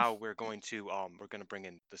 So now we're gonna bring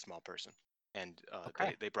in the small person, and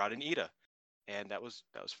Okay. they brought in Ida, and that was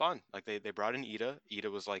fun. Like they brought in Ida. Ida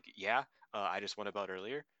was like, yeah, I just won about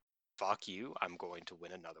earlier. Fuck you. I'm going to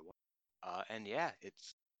win another one. And yeah,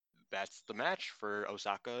 that's the match for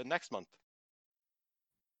Osaka next month.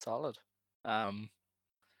 Solid. Um,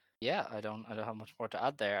 yeah, I don't have much more to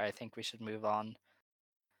add there. I think we should move on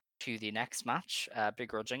to the next match,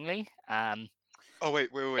 begrudgingly. Oh wait.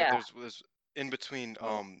 Yeah. There's in between.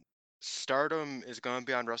 Oh, Stardom is gonna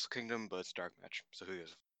be on Wrestle Kingdom, but it's dark match. So who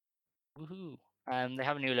gives? woohoo. They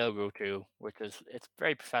have a new logo too, which it's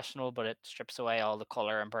very professional, but it strips away all the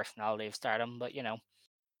color and personality of Stardom. But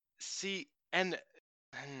See, and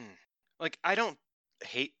like I don't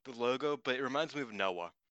hate the logo, but it reminds me of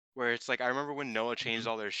Noah, where it's like I remember when Noah changed Mhm.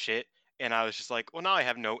 all their shit, and I was just like, well, now I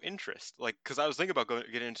have no interest. Like, cause I was thinking about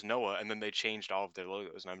getting into Noah, and then they changed all of their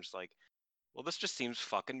logos, and I'm just like, well, this just seems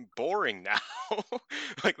fucking boring now.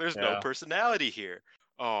 Like, there's no Yeah. personality here.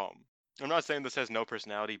 I'm not saying this has no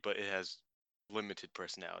personality, but it has limited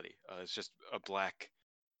personality. It's just a black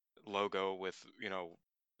logo with,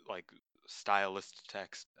 like stylist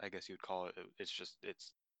text, I guess you'd call it.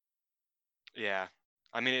 It's yeah.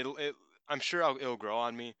 I mean, I'm sure it'll grow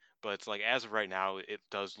on me, but it's like as of right now, it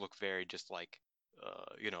does look very just like,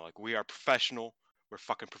 like we are professional. We're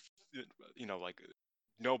fucking, like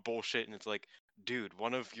no bullshit. And it's like, dude,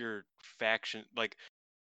 one of your faction, like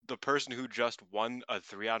the person who just won a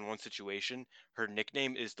 3-on-1 situation, her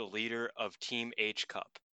nickname is the leader of Team H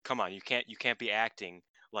Cup. Come on, you can't be acting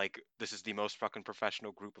like this is the most fucking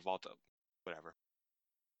professional group of all time. Whatever.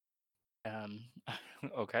 Um,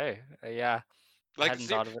 okay. Yeah, I Like hadn't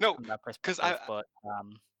thought of it no, from that because perspective, but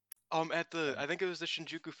at the yeah. I think it was the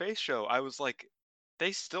Shinjuku Face show, I was like,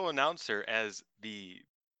 they still announce her as the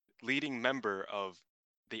leading member of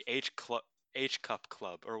the H Cup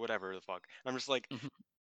Club or whatever the fuck. I'm just like, Mhm.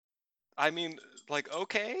 I mean, like,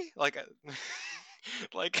 okay, like,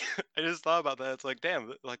 like I just thought about that. It's like,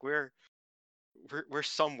 damn, like we're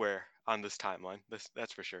somewhere on this timeline.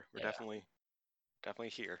 That's for sure. We're Yeah. definitely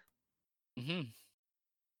here. Hmm.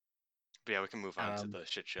 But yeah, we can move on to Um, the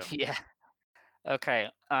shit show. yeah. Okay.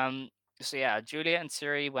 So yeah, Julia and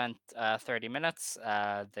Siri went 30 minutes.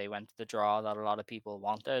 They went the draw that a lot of people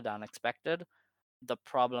wanted and expected. The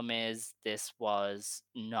problem is this was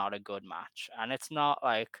not a good match, and it's not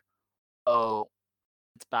like, oh,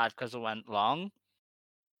 it's bad because it went long.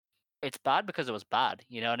 It's bad because it was bad.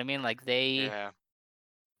 You know what I mean? Like they Yeah,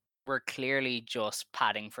 were clearly just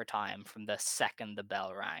padding for time from the second the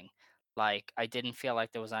bell rang. Like I didn't feel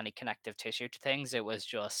like there was any connective tissue to things. It was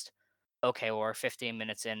just, okay, well, we're 15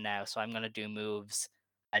 minutes in now, so I'm gonna do moves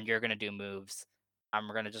and you're gonna do moves and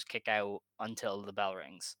we're gonna just kick out until the bell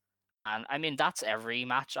rings. And I mean that's every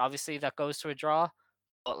match obviously that goes to a draw,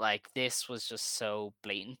 but like this was just so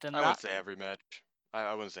blatant in I wouldn't that. say every match.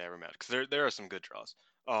 I wouldn't say every match because there are some good draws.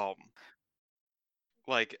 Um,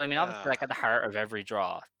 like I mean, obviously, like at the heart of every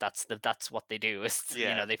draw, that's what they do is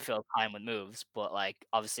yeah, they fill time with moves. But like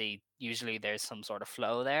obviously, usually there's some sort of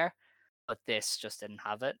flow there, but this just didn't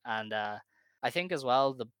have it. And I think as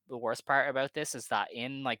well the worst part about this is that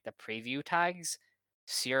in like the preview tags,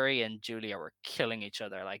 Siri and Julia were killing each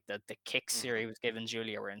other. Like the kicks hmm Siri was giving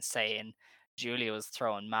Julia were insane. Julia was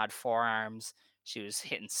throwing mad forearms. She was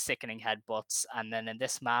hitting sickening headbutts. And then in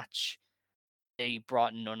this match they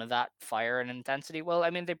brought none of that fire and intensity. Well, I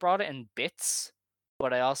mean, they brought it in bits,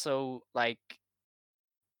 but I also like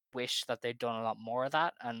wish that they'd done a lot more of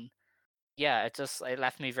that. And yeah, it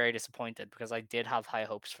left me very disappointed because I did have high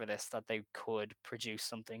hopes for this that they could produce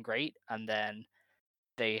something great, and then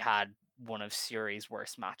they had one of Suri's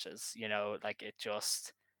worst matches. Like it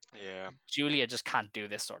just yeah. Julia just can't do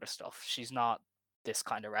this sort of stuff. She's not this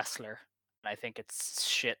kind of wrestler, and I think it's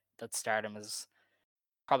shit that Stardom is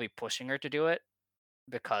probably pushing her to do it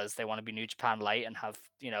because they want to be New Japan light and have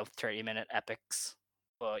 30-minute epics.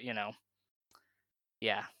 But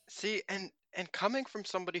yeah. See, and coming from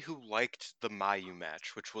somebody who liked the Mayu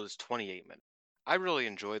match, which was 28 minutes, I really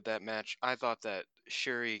enjoyed that match. I thought that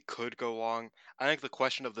Shuri could go long. I think the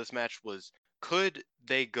question of this match was, could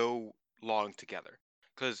they go long together?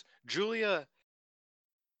 Because Julia,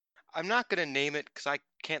 I'm not gonna name it because I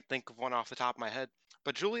can't think of one off the top of my head,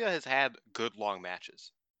 but Julia has had good long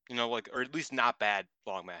matches. Like, or at least not bad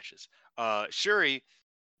long matches. Shuri,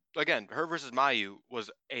 again, her versus Mayu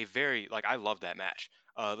was a very, like, I love that match.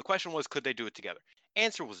 The question was, could they do it together?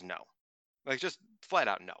 Answer was no. Like, just flat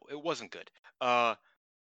out no. It wasn't good. Uh,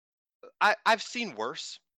 I've seen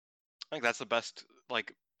worse. I think that's the best,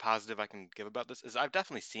 like, positive I can give about this is I've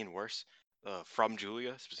definitely seen worse. From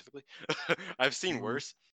Julia specifically, I've seen Mhm.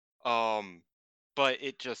 worse. Um, but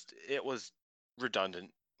it was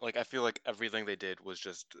redundant. Like, I feel like everything they did was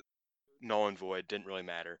just null and void. Didn't really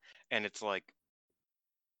matter. And it's like,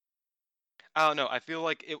 I don't know. I feel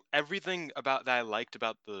like everything about that I liked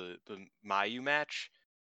about the Mayu match,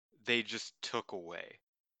 they just took away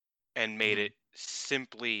and made Mhm. it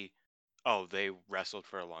simply, oh, they wrestled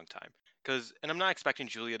for a long time. And I'm not expecting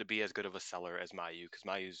Julia to be as good of a seller as Mayu, because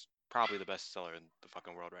Mayu's probably the best seller in the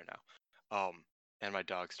fucking world right now. And my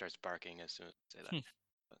dog starts barking as soon as I say that.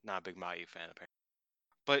 Not a big Mayu fan apparently.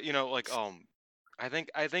 But like I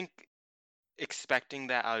think expecting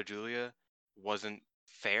that out of Julia wasn't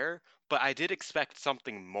fair, but I did expect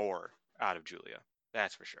something more out of Julia.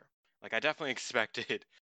 That's for sure. Like I definitely expected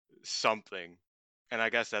something, and I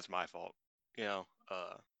guess that's my fault. You know,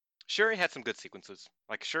 uh, Shuri had some good sequences.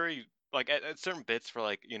 Like Shuri, like at certain bits for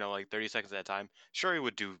like 30 seconds at a time, Shuri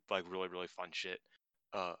would do like really really fun shit.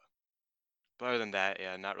 Uh, but other than that,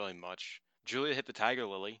 yeah, not really much. Julia hit the Tiger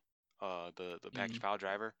Lily, the package Mhm. pile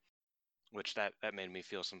driver, which that made me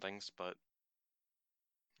feel some things, but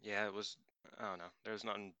yeah, it was. I don't know. There's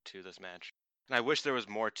nothing to this match, and I wish there was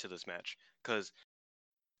more to this match because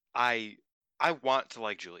I I want to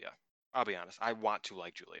like Julia. I'll be honest. I want to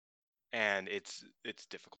like Julia, and it's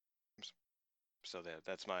difficult. So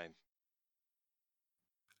that's my.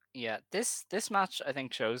 Yeah, this match I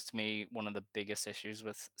think shows to me one of the biggest issues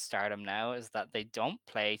with Stardom now is that they don't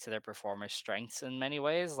play to their performers' strengths in many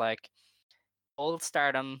ways. Like old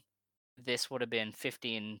Stardom, this would have been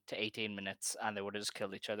 15 to 18 minutes and they would have just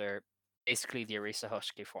killed each other. Basically the Arisa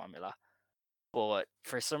Hushki formula. But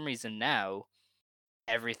for some reason now,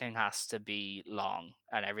 everything has to be long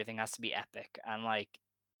and everything has to be epic. And like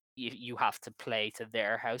you have to play to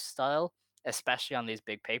their house style, especially on these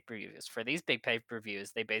big pay per views. For these big pay per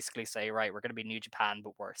views, they basically say, right, we're going to be New Japan,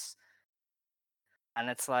 but worse. And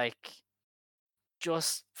it's like,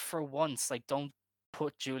 just for once, like, don't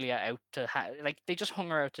put Julia out to like they just hung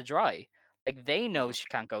her out to dry. Like they know she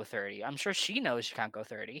can't go 30. I'm sure she knows she can't go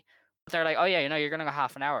 30. But they're like, oh yeah, you're gonna go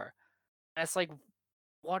half an hour. And it's like,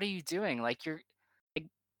 what are you doing? Like you're like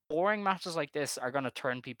boring matches like this are gonna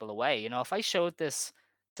turn people away. If I showed this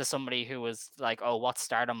to somebody who was like, oh, what's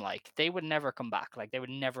Stardom like? They would never come back. Like they would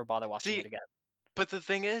never bother watching it See, again. but the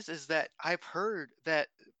thing is that I've heard that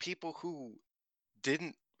people who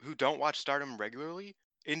don't watch Stardom regularly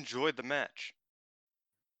enjoyed the match.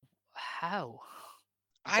 How?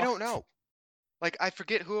 I don't What? know. Like I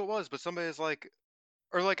forget who it was, but somebody's like,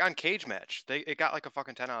 or like on Cage Match, it got like a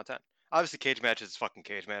fucking 10 out of 10. Obviously, Cage Match is fucking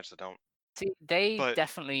Cage Match, so don't. See, they But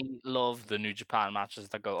definitely love the New Japan matches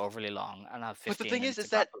that go overly long and have but the 15 thing minutes is of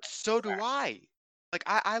that grappling to so do start. I. Like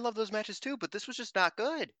I love those matches too, but this was just not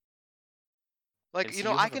good. Like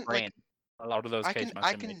So you I have a can brain. A lot of those I can cage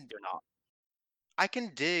match I inmates can do not. I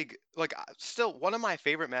can dig like still one of my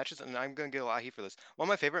favorite matches, and I'm gonna get a lot of heat for this. One of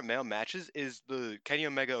my favorite male matches is the Kenny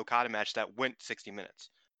Omega Okada match that went 60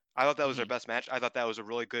 minutes. I thought that was their Mhm, best match. I thought that was a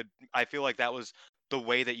really good. I feel like that was the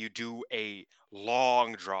way that you do a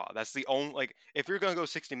long draw. That's the only like if you're gonna go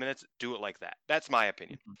 60 minutes, do it like that. That's my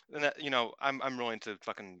opinion. mhm, And that I'm willing to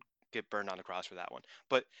fucking get burned on the cross for that one.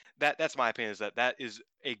 But that's my opinion is that is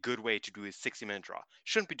a good way to do a 60-minute draw.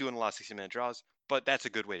 Shouldn't be doing a lot of 60-minute draws, but that's a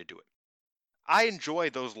good way to do it. I enjoy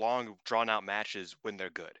those long, drawn out matches when they're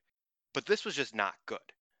good, but this was just not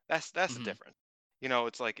good. That's the mhm. difference.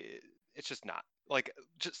 It's like it's just not like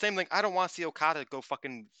just same thing. I don't want to see Okada go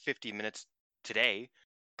fucking 50 minutes today,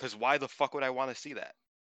 because why the fuck would I want to see that?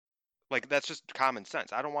 Like that's just common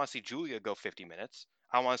sense. I don't want to see Julia go 50 minutes.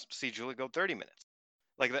 I want to see Julia go 30 minutes.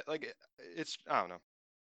 Like that. Like it's I don't know.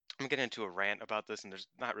 I'm getting into a rant about this, and there's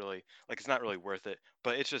not really like it's not really worth it.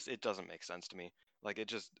 But it's just it doesn't make sense to me. Like it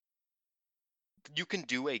just you can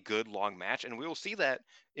do a good long match, and we will see that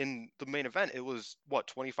in the main event. It was what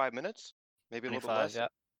 25 minutes, maybe a little bit 25, less.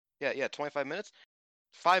 yeah. Yeah, 25 minutes.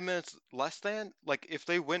 5 minutes less than like if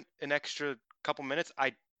they went an extra couple minutes,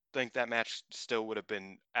 I think that match still would have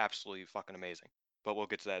been absolutely fucking amazing. But we'll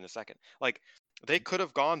get to that in a second. Like they could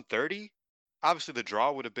have gone 30. Obviously, the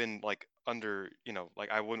draw would have been like under,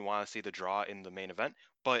 like I wouldn't want to see the draw in the main event,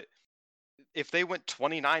 but if they went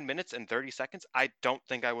 29 minutes and 30 seconds, I don't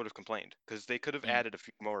think I would have complained because they could have Mm, added a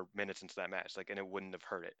few more minutes into that match, like, and it wouldn't have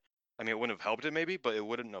hurt it. I mean, it wouldn't have helped it maybe, but it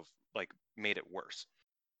wouldn't have like made it worse.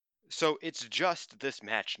 So it's just this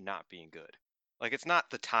match not being good. Like it's not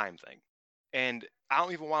the time thing, and I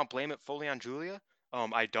don't even want to blame it fully on Julia.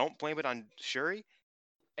 I don't blame it on Shuri.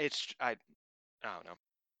 I don't know.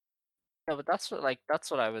 No, but that's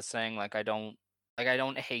what I was saying. Like I don't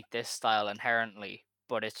hate this style inherently,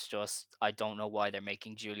 but it's just I don't know why they're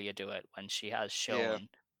making Julia do it when she has Yeah, shown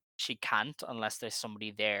she can't unless there's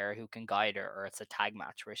somebody there who can guide her or it's a tag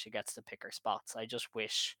match where she gets to pick her spots. I just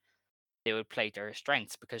wish they would play to her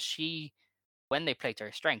strengths because when they play to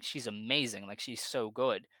her strengths, she's amazing. Like she's so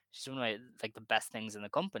good. She's one of like the best things in the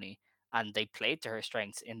company. And they played to her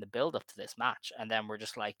strengths in the build up to this match. And then we're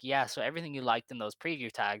just like, yeah, so everything you liked in those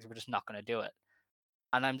preview tags, we're just not gonna do it.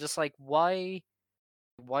 And I'm just like, why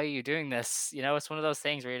are you doing this? It's one of those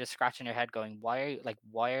things where you're just scratching your head going, why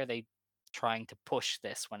are they trying to push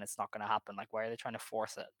this when it's not gonna happen? Like why are they trying to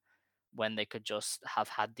force it? When they could just have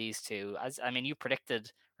had these two. As I mean, you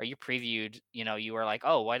predicted or you previewed, you were like,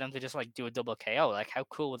 oh, why don't they just like do a double KO? Like, how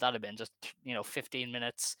cool would that have been? Just 15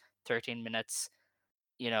 minutes, 13 minutes,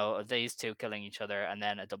 of these two killing each other, and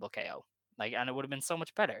then a double KO. Like, and it would have been so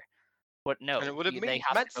much better. But and it no, would have they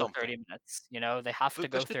have to meant go something. 30 minutes. They have The, to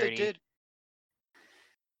the go shit they 30. did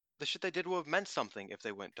the shit they did would have meant something if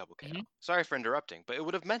they went double KO. Hmm. Sorry for interrupting, but it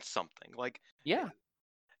would have meant something. Like, Yeah.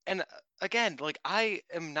 and again, like I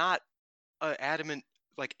am not a adamant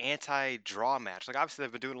like anti-draw match. Like obviously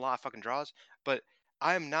they've been doing a lot of fucking draws, but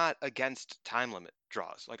I am not against time limit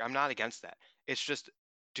draws. Like I'm not against that. It's just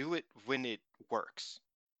do it when it works.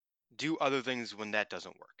 Do other things when that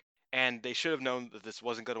doesn't work. And they should have known that this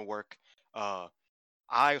wasn't going to work. Uh,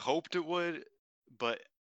 I hoped it would, but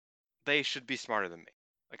they should be smarter than me.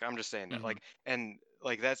 Like I'm just saying that. Hmm. And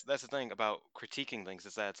like that's the thing about critiquing things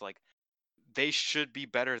is that it's like they should be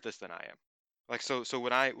better at this than I am. Like so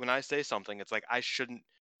when I say something, it's like I shouldn't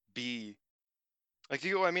be like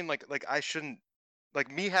you know what I mean? Like I shouldn't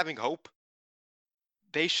like me having hope,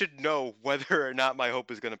 they should know whether or not my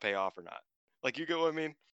hope is gonna pay off or not. Like you get what I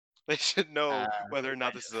mean? They should know whether or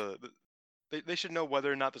not Kind this is of. they should know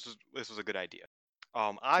whether or not this was a good idea.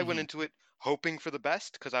 I went Hmm. into it hoping for the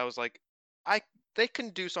best because I was like, I they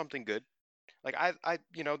can do something good. Like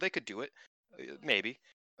they could do it, maybe,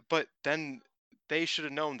 but then they should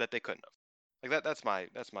have known that they couldn't have. Like that's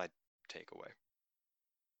my takeaway.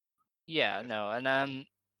 Yeah, no, and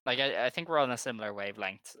like I think we're on a similar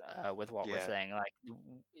wavelength with what we're Yeah, saying. Like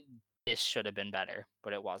this should have been better,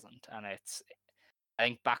 but it wasn't, and it's I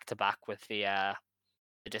think back to back with the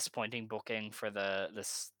disappointing booking for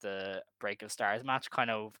the Break of Stars match kind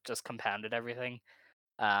of just compounded everything.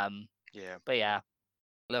 Um, yeah, but yeah,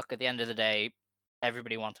 look, at the end of the day,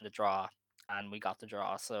 everybody wanted a draw, and we got the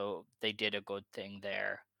draw, so they did a good thing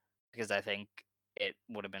there because I think it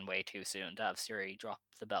would have been way too soon to have Siri drop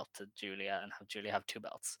the belt to Julia and have Julia have two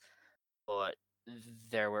belts. But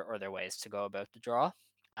there were other ways to go about the draw,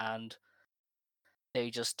 and they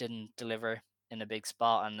just didn't deliver in a big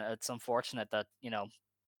spot. And it's unfortunate that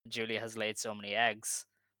Julia has laid so many eggs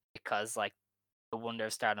because like the Wonder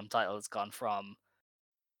of Stardom title has gone from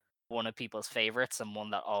one of people's favorites and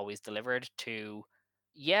one that always delivered to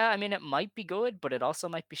yeah, I mean it might be good, but it also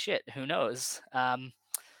might be shit. Who knows?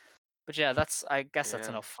 But yeah, I guess that's yeah.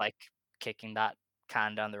 enough like kicking that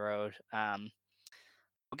can down the road.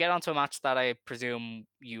 We'll get on to a match that I presume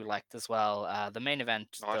you liked as well. The main event,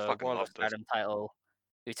 Oh, I the fucking World of love this. Stardom title.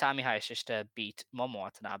 Utami Hayashishita beat Momo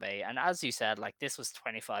Watanabe, and as you said, like this was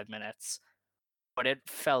 25 minutes, but it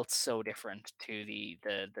felt so different to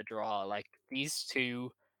the draw. Like these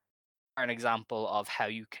two are an example of how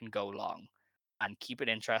you can go long and keep it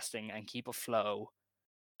interesting and keep a flow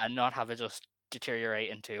and not have it just deteriorate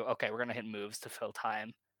into okay, we're gonna hit moves to fill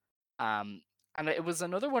time. Um, and it was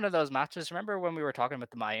another one of those matches. Remember when we were talking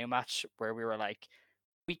about the Mayu match where we were like,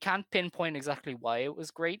 we can't pinpoint exactly why it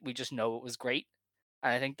was great. We just know it was great.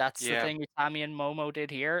 And I think that's the Yeah, thing Utami and Momo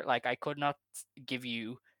did here. Like I could not give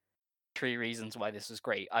you three reasons why this was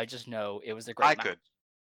great. I just know it was a I great match. could,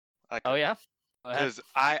 I Oh could, yeah? Go ahead. because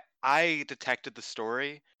I detected the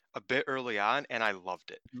story a bit early on, and I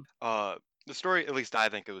loved it. Mhm. Uh, the story, at least I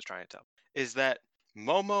think it was trying to tell, is that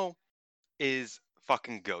Momo is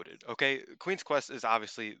fucking goaded. Okay, Queen's Quest is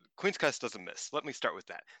obviously Queen's Quest doesn't miss. Let me start with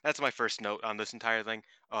that. That's my first note on this entire thing.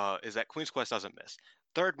 Is that Queen's Quest doesn't miss.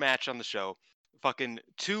 Third match on the show. Fucking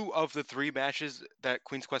two of the three matches that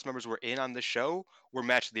Queen's Quest members were in on the show were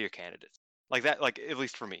match of the year candidates. Like that, like at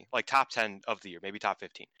least for me, like top 10 of the year, maybe top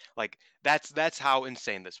 15. Like that's how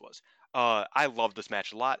insane this was. I love this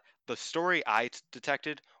match a lot. The story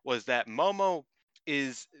detected was that Momo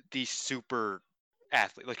is the super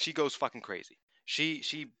athlete. Like she goes fucking crazy. She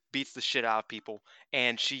beats the shit out of people,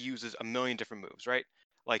 and she uses a million different moves, right?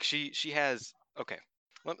 Like she has okay.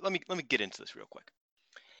 Let me get into this real quick.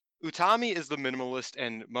 Utami is the minimalist,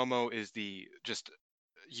 and Momo is the just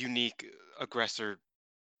unique aggressor.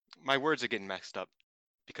 My words are getting messed up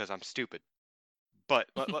because I'm stupid. But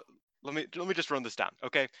let me just run this down,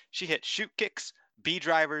 okay? She hit shoot kicks, B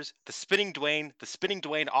drivers, the spinning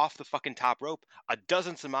Dwayne off the fucking top rope, a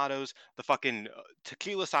dozen Samados, the fucking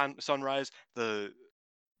tequila sunrise, the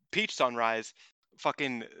peach sunrise,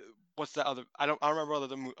 fucking what's that other? I don't remember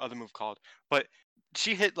what other move called, but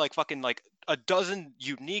she hit like fucking like a dozen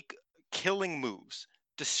unique killing moves,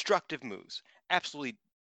 destructive moves, absolutely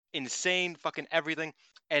insane fucking everything,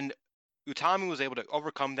 and Utami was able to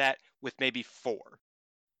overcome that with maybe four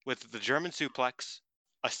with the German suplex,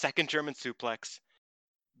 a second German suplex,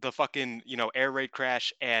 the fucking air raid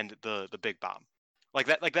crash, and the big bomb, like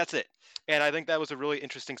that. Like that's it. And I think that was a really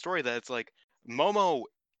interesting story. That it's like Momo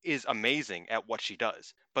is amazing at what she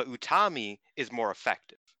does, but Utami is more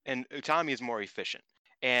effective, and Utami is more efficient.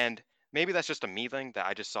 And maybe that's just a me thing that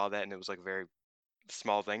I just saw that and it was like a very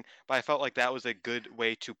small thing, but I felt like that was a good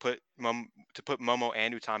way to put Momo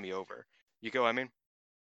and Utami over. You go, I mean.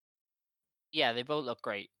 Yeah, they both look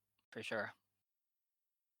great for sure.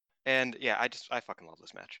 And yeah, I fucking love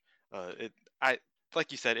this match. It I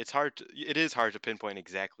like you said, it is hard to pinpoint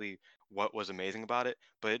exactly what was amazing about it,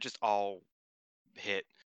 but it just all hit.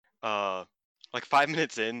 Uh, like 5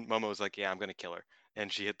 minutes in, Momo was like, "Yeah, I'm gonna kill her,"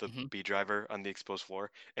 and she hit the Hmm. B driver on the exposed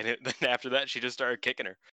floor, and then after that, she just started kicking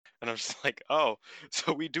her, and I was just like, "Oh,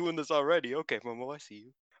 so we doing this already? Okay, Momo, I see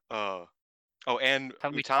you." Uh, oh, and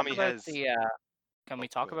Can we talk Utami about has. the Can we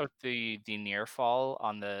Oh, go talk ahead, about the near fall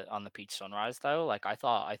on the Peach Sunrise though? Like I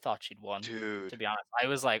thought she'd won. To dude. be honest, I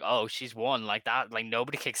was like, oh, she's won like that. Like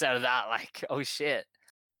nobody kicks out of that. Like oh shit,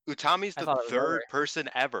 Utami's I the thought it was over. third person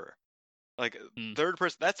ever. Like Mm, third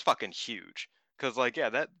person, that's fucking huge. Cause like yeah,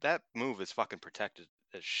 that move is fucking protected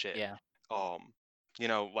as shit. yeah. Um,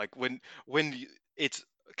 like it's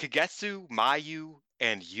Kagetsu, Mayu,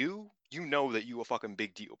 and you know that you a fucking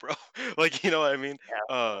big deal, bro. Like you know what I mean?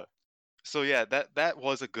 Uh, so yeah, that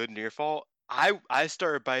was a good near fall. I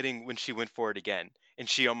started biting when she went for it again, and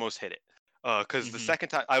she almost hit it. Cause the Hmm. second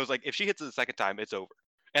time I was like, if she hits it the second time, it's over.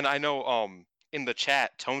 And I know in the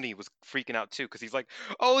chat Tony was freaking out too, cause he's like,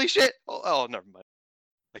 holy shit! Oh, never mind.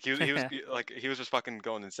 Like he was just fucking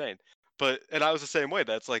going insane. And I was the same way.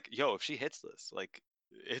 That's like, yo, if she hits this, like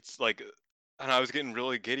it's like, and I was getting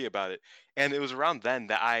really giddy about it. And it was around then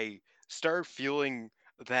that I started feeling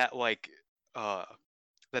that uh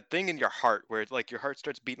that thing in your heart where it's like your heart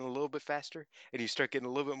starts beating a little bit faster and you start getting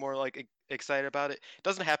a little bit more like excited about it. It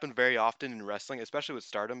doesn't happen very often in wrestling, especially with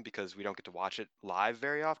Stardom because we don't get to watch it live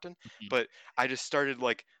very often. Mhm. But I just started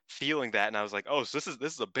like feeling that and I was like, "Oh, so this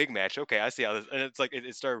is a big match. Okay, I see how this." And it's like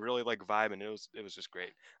it started really like vibing. It was just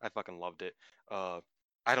great. I fucking loved it. Uh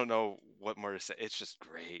I don't know what more to say. It's just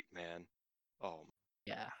great, man. Oh,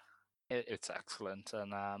 Yeah, it's excellent,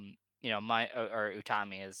 and my or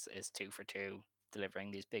Utami is 2 for 2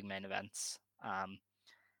 delivering these big main events.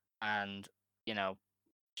 And you know,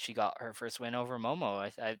 she got her first win over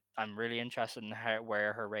Momo. I'm really interested in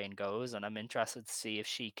where her reign goes, and I'm interested to see if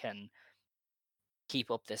she can keep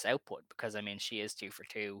up this output because I mean she is 2 for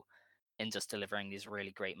 2 in just delivering these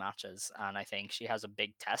really great matches, and I think she has a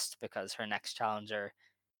big test because her next challenger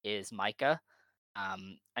is Micah.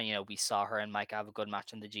 And we saw her and Micah have a good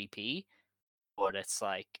match in the GP, but it's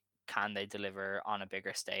like, can they deliver on a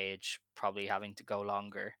bigger stage? Probably having to go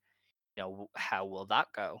longer. How will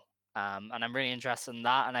that go? And I'm really interested in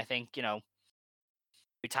that, and I think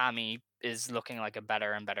Utami is looking like a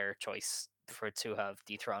better and better choice for to have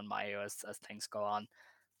dethroned Mayu as things go on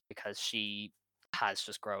because she has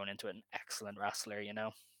just grown into an excellent wrestler.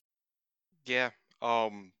 yeah.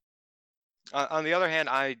 Um on the other hand,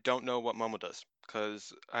 I don't know what Momo does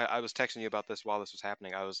because I was texting you about this while this was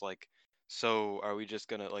happening. I was like, so are we just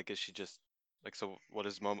gonna like? Is she just like? So what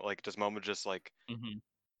is Momo like? Does Momo just like Hmm.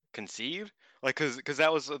 concede? Like, cause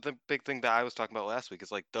that was the big thing that I was talking about last week.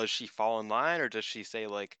 Is like, does she fall in line or does she say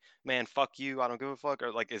like, man, fuck you, I don't give a fuck,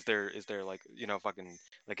 or like, is there like fucking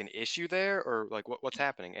like an issue there or like what's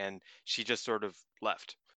happening? And she just sort of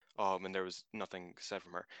left. And there was nothing said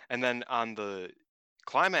from her. And then on the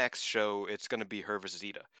climax show, it's gonna be her versus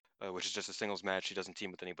Ida. Which is just a singles match. She doesn't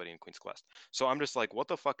team with anybody in Queen's Quest. So I'm just like, what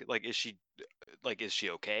the fuck? Is she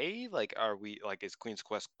okay? Like, are we like, is Queen's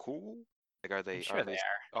Quest cool? Like, are I'm they sure they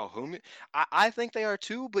are. oh, whom? I think they are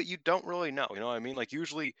too, but you don't really know. You know what I mean? Like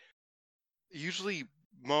usually,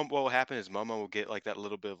 what will happen is Momo will get like that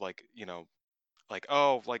little bit of like like,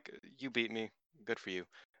 oh, like you beat me, good for you,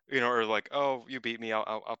 or like, oh, you beat me,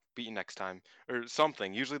 I'll beat you next time, or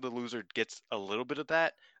something. Usually the loser gets a little bit of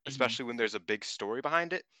that, Hmm. especially when there's a big story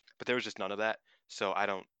behind it. But there was just none of that, so I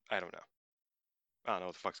don't know. I don't know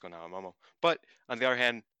what the fuck's going on with Momo. But on the other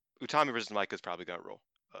hand, Utami versus Mike is probably gonna roll.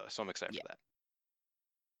 So I'm excited Yeah. for that.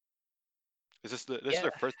 Is this is Yeah.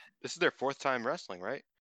 their first? This is their fourth time wrestling, right?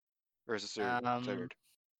 Or is this their Um, third?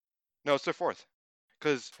 No, it's their fourth.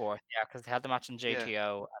 Cause Fourth, yeah, because they had the match in yeah,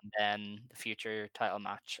 JTO and then the future title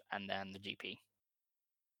match and then the GP.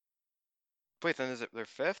 wait, then is it their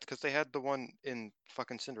fifth? Cause they had the one in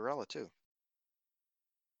fucking Cinderella too.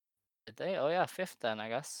 Did they? Oh yeah, fifth then, I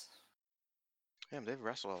guess. Damn, they've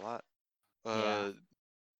wrestled a lot. Yeah. Uh,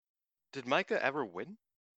 did Micah ever win,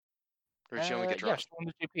 or did she only get Yeah, draws? she won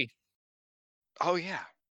the GP. Oh yeah.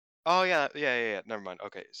 Oh yeah. Never mind.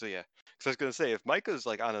 Okay, so yeah. Because I was gonna say, if Micah's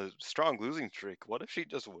like on a strong losing streak, what if she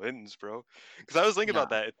just wins, bro? Because I was thinking No. about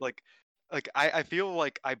that. It's like I feel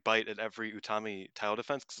like I bite at every Utami title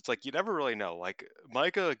defense because it's like you never really know. Like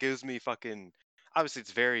Micah gives me fucking. Obviously,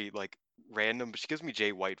 it's very like random, but she gives me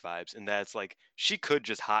Jay White vibes, and that's like she could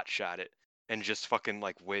just hot shot it and just fucking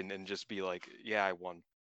like win and just be like, yeah, I won,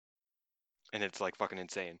 and it's like fucking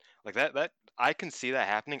insane. Like that I can see that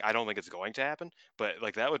happening. I don't think it's going to happen, but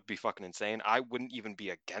like that would be fucking insane. I wouldn't even be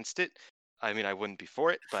against it. I mean, I wouldn't be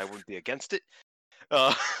for it, but I wouldn't be against it.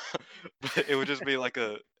 Uh, but it would just be like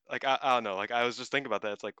a like I don't know. Like I was just thinking about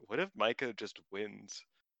that. It's like, what if Micah just wins?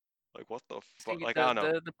 Like what the fuck? See, Like I the, don't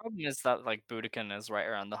know. the the problem is that like Budokan is right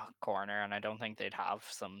around the corner, and I don't think they'd have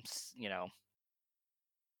some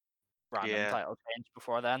random Yeah, title change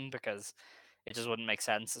before then because it just wouldn't make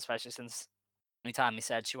sense, especially since anytime he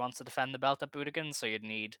said she wants to defend the belt at Budokan, so you'd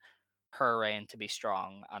need her reign to be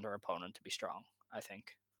strong and her opponent to be strong, I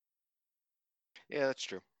think. yeah, that's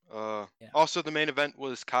true. Uh, Yeah. Also the main event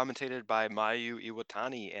was commentated by Mayu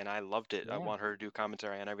Iwatani, and I loved it. I Yeah. want her to do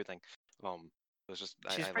commentary on everything. It was just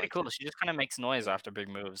She's I pretty liked cool. it. She just kind of makes noise Yeah, after big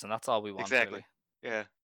moves, and that's all we want, exactly. really. Yeah.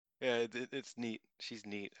 Yeah, it's neat. She's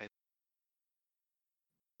neat.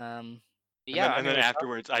 Um, And yeah, then I and mean, then with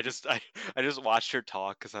afterwards, I just watched her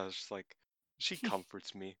talk because I was just like, she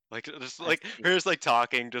comforts me. Like just I like see. her just like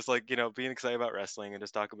talking, just like being excited about wrestling and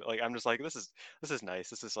just talking about like I'm just like this is nice.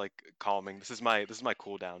 This is like calming. This is my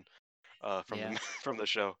cool down from Yeah. the from the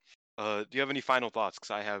show. Do you have any final thoughts?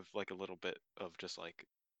 Because I have like a little bit of just like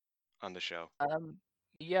on the show. Um,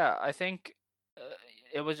 yeah, I think uh,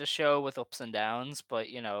 it was a show with ups and downs, but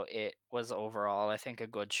it was overall, I think, a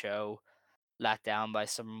good show, let down by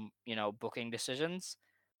some, booking decisions.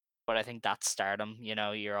 But I think that's Stardom.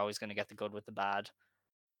 You're always going to get the good with the bad.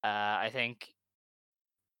 I think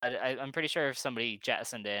I'm pretty sure if somebody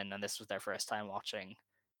jettisoned in and this was their first time watching,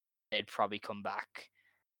 they'd probably come back.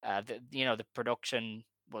 The production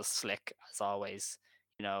was slick as always.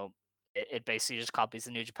 You know, it basically just copies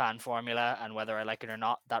the New Japan formula, and whether I like it or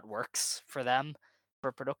not, that works for them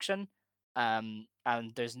for production. And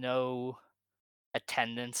there's no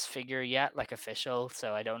attendance figure yet, like official,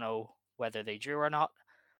 so I don't know whether they drew or not.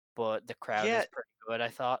 But the crowd Yeah, was pretty good, I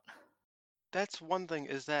thought. that's one thing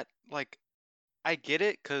is that like I get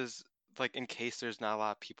it because like in case there's not a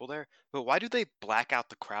lot of people there, but why do they black out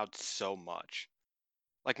the crowd so much?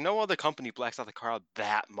 Like no other company blacks out the crowd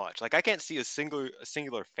that much. Like I can't see a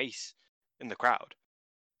singular face in the crowd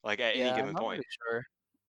like at any Yeah, I'm given not point. really sure.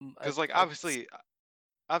 Because like obviously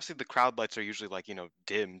the crowd lights are usually like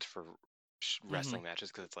dimmed for Mm-hmm. wrestling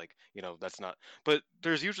matches because it's like that's not, but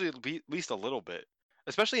there's usually at least a little bit,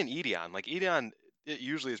 especially in Edeon. Like Edeon, it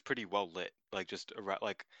usually is pretty well lit, like just around,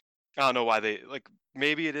 like I don't know why they like,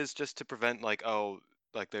 maybe it is just to prevent like, oh,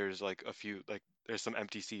 like there's like a few, like there's some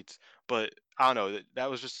empty seats, but I don't know, that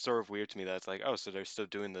was just sort of weird to me that it's like, oh, so they're still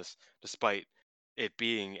doing this despite it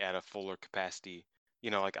being at a fuller capacity.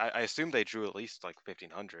 Like I assume they drew at least like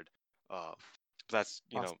 1,500. That's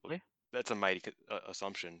Possibly. that's a mighty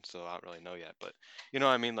assumption, so I don't really know yet, but you know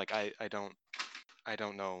what I mean, like I don't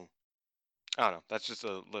know, I don't know, that's just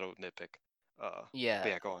a little nitpick. But Yeah.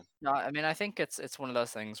 yeah, go on. No, I mean, I think it's one of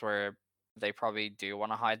those things where they probably do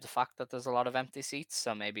want to hide the fact that there's a lot of empty seats.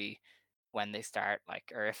 So maybe when they start,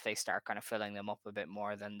 like, or if they start kind of filling them up a bit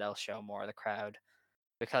more, then they'll show more of the crowd.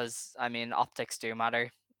 Because I mean, optics do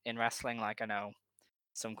matter in wrestling. Like, I know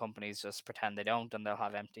some companies just pretend they don't, and they'll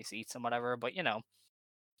have empty seats and whatever. But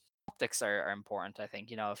optics are important. I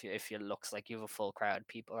think if it looks like you have a full crowd,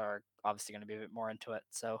 people are obviously going to be a bit more into it.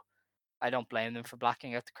 So I don't blame them for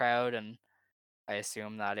blacking out the crowd, and I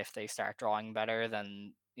assume that if they start drawing better,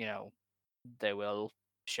 then they will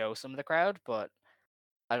show some of the crowd. But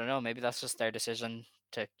I don't know. Maybe that's just their decision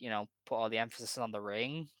to put all the emphasis on the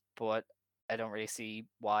ring. But I don't really see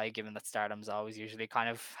why, given that Stardom's always usually kind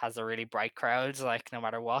of has a really bright crowd, like no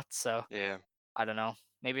matter what. So Yeah. I don't know.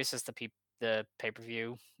 Maybe it's just the pay per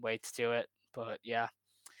view way to do it. But yeah.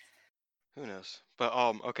 Who knows? But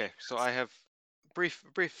okay. So I have brief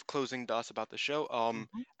closing thoughts about the show.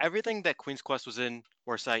 Mhm. Everything that Queen's Quest was in,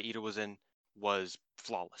 or Saida was in, was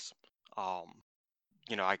flawless. Um,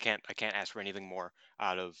 I can't ask for anything more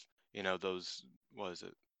out of those, was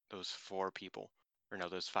it those four people, or no,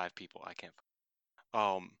 those five people. I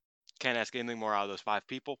um can't ask anything more out of those five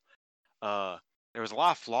people. Uh, there was a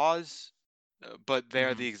lot of flaws, but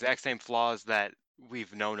they're Mhm. the exact same flaws that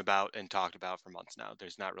we've known about and talked about for months now.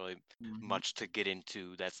 There's not really Mhm. much to get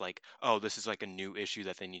into that's like, oh, this is like a new issue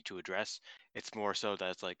that they need to address. It's more so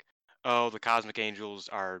that it's like, oh, the Cosmic Angels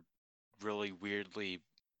are really weirdly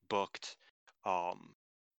booked. Um,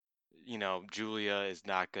 Julia is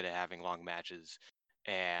not good at having long matches,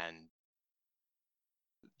 and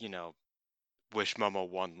you know, wish Momo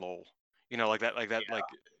won lol. Like,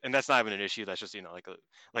 and that's not even an issue. That's just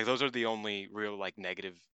like those are the only real like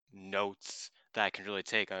negative notes that I can really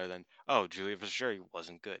take, other than, oh, Julia for sure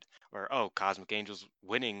wasn't good, or oh, Cosmic Angels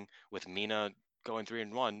winning with Mina going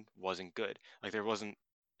 3-1 wasn't good. Like there wasn't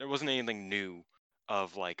anything new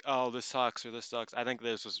of like, oh, this sucks or this sucks. I think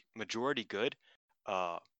this was majority good.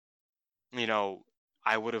 Uh, you know,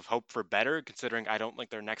 I would have hoped for better considering I don't like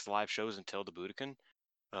their next live shows until the Budokan.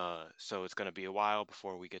 So it's going to be a while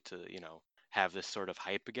before we get to, have this sort of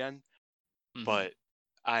hype again. Mhm. But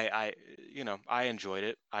I enjoyed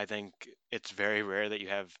it. I think it's very rare that you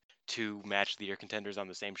have two match of the year contenders on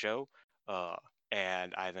the same show. Uh,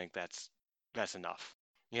 and I think that's enough.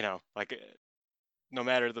 Like no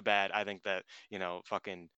matter the bad, I think that,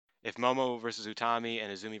 fucking if Momo versus Utami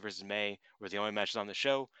and Izumi versus May were the only matches on the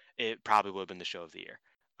show, it probably would have been the show of the year.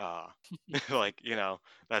 Uh, like,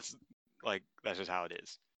 that's just how it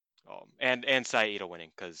is. And Saito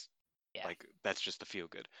winning, because Yeah. like that's just the feel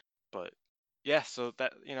good. But yeah, so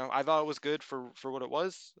that, I thought it was good for what it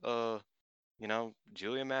was.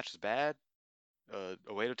 Julia match is bad.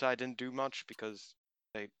 Oedo Tai didn't do much because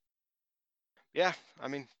they, yeah, I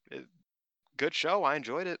mean, good show. I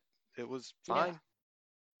enjoyed it. It was Yeah. fine.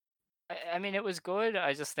 I mean, it was good.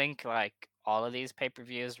 I just think like all of these pay per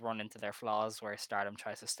views run into their flaws where Stardom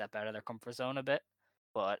tries to step out of their comfort zone a bit.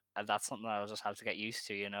 But that's something I'll just have to get used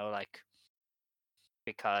to, like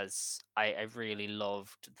because I really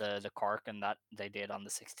loved the Corkin that they did on the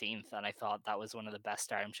 16th, and I thought that was one of the best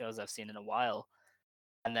Stardom shows I've seen in a while.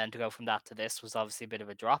 And then to go from that to this was obviously a bit of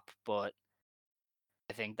a drop, but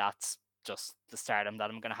I think that's just the Stardom that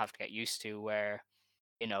I'm gonna have to get used to, where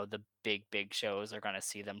the big shows are gonna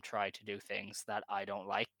see them try to do things that I don't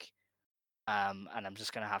like, and I'm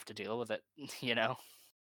just gonna have to deal with it, you know.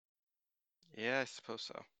 Yeah, I suppose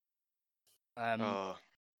so. Um,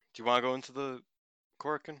 Do you want to go into the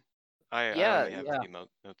Korkin? I yeah, only have a yeah. few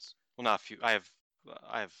notes. Well, not a few. I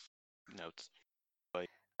have notes.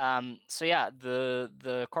 So yeah,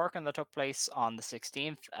 the Corkin that took place on the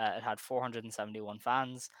 16th, it had 471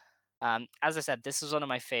 fans. As I said, this is one of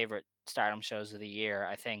my favorite Stardom shows of the year.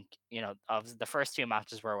 I think of the first two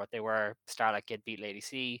matches were what they were. Starlight Kid beat Lady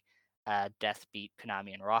C, Death beat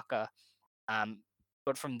Konami and Raka.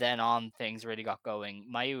 But from then on, things really got going.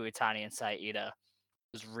 Mayu Utani and Saida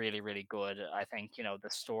was really, really good. I think the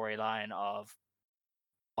storyline of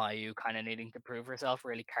Mayu kind of needing to prove herself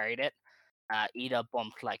really carried it. Ida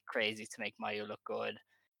bumped like crazy to make Mayu look good.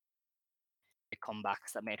 The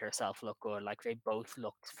comebacks that made herself look good. Like they both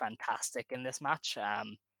looked fantastic in this match.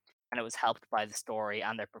 And it was helped by the story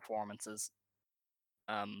and their performances.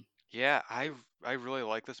 Um, Yeah, I really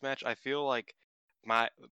like this match. I feel like my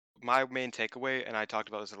my main takeaway, and I talked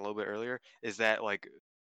about this a little bit earlier, is that like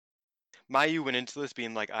Mayu went into this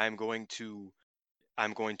being like I'm going to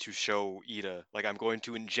show Ida, like I'm going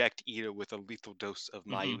to inject Ida with a lethal dose of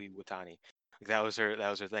Mayu mhm, Iwatani. Like that was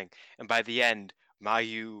her thing. And by the end,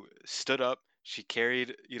 Mayu stood up, she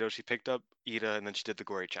carried, she picked up Ida and then she did the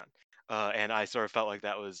Gory-chan. And I sort of felt like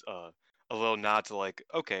that was a little nod to like,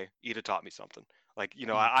 okay, Ida taught me something. Like,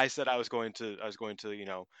 mhm, I said I was going to,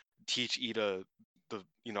 teach Ida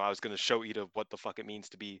I was going to show Ida what the fuck it means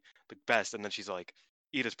to be the best, and then she's like,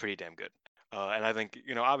 Ida's pretty damn good. And I think,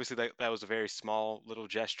 obviously that was a very small little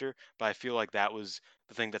gesture, but I feel like that was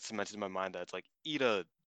the thing that cemented in my mind that it's like Ida,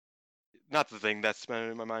 not the thing that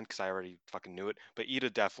cemented in my mind because I already fucking knew it, but Ida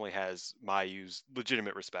definitely has Mayu's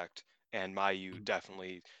legitimate respect, and Mayu mhm.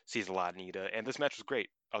 definitely sees a lot in Ida, and this match was great.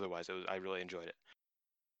 Otherwise, I really enjoyed it.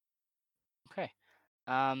 Okay.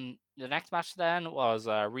 The next match then was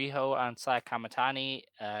Riho and Sai Kamatani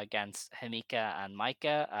against Himika and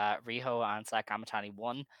Maika. Riho and Sai Kamatani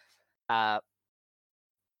won. Uh,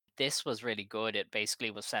 this was really good. It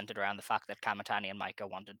basically was centered around the fact that Kamatani and Maika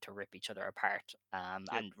wanted to rip each other apart. Yep.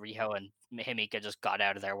 And Riho and Himika just got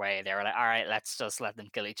out of their way. They were like, all right, let's just let them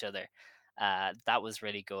kill each other. That was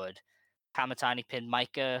really good. Kamatani pinned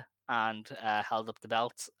Maika and held up the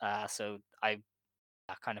belt. So I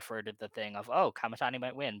kind of furthered the thing of, oh, Kamatani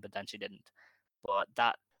might win, but then she didn't. But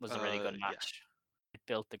that was a really good Yeah. match. It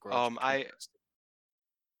built the grudge between I those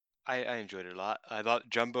I enjoyed it a lot. I thought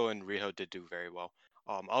Jumbo and Riho did do very well.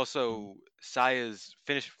 two. Also, Saya's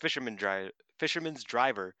fisherman's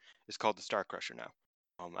driver is called the Star Crusher now.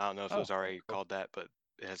 I don't know if it Oh, was very already cool. called that, but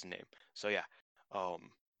it has a name. So yeah.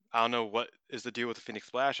 Um, I don't know what is the deal with the Phoenix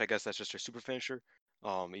Splash. I guess that's just her super finisher.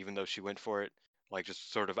 Even though she went for it, like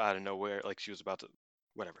just sort of out of nowhere, like she was about to,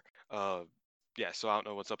 whatever. Yeah. So I don't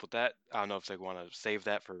know what's up with that. I don't know if they want to save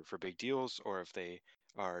that for big deals or if they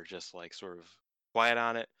are just like sort of quiet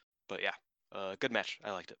on it. But yeah, good match.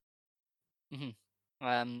 I liked it.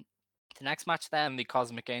 Um, the next match then, the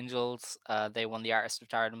Cosmic Angels, they won the Artist of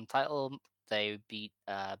Stardom title. They beat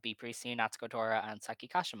B Priesty, Natsuko Tora, and Saki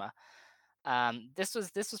Kashima. This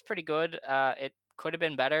was pretty good. It could have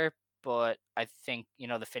been better, but I think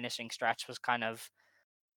the finishing stretch was kind of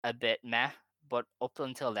a bit meh. But up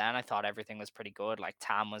until then, I thought everything was pretty good. Like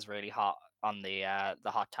Tam was really hot on the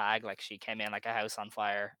hot tag. Like she came in like a house on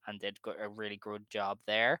fire and did a really good job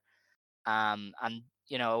there. And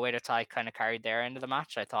Oedo Tai kind of carried their end of the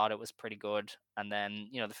match. I thought it was pretty good. And then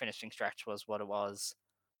the finishing stretch was what it was.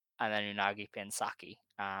 And then Unagi pinned Saki.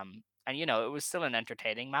 And it was still an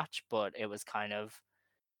entertaining match, but it was kind of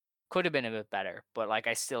could have been a bit better. But like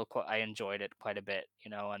I enjoyed it quite a bit.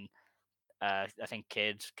 And I think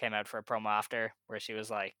Kid came out for a promo after where she was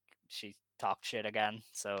like she talked shit again.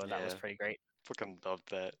 So that was Yeah, pretty great. fucking loved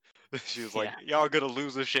that. She was like, Yeah. "Y'all gonna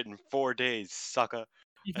lose this shit in 4 days, sucker."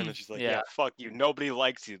 And then she's like, Yeah. "Yeah, fuck you. Nobody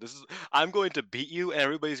likes you. I'm going to beat you, and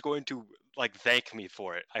everybody's going to like thank me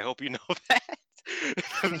for it. I hope you know that."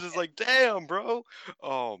 I was just like, "Damn, bro."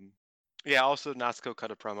 Um, yeah. Also, Natsuko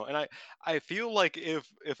cut a promo, and I feel like if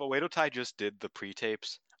Oedo Tai just did the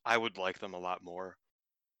pre-tapes, I would like them a lot more.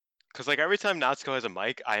 Cause like every time Natsuko has a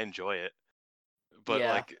mic, I enjoy it. But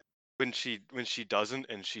Yeah. like when she doesn't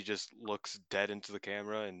and she just looks dead into the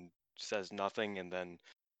camera and says nothing and then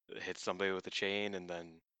hits somebody with a chain and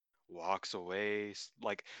then walks away,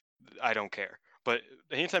 like I don't care. But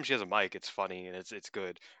anytime she has a mic, it's funny and it's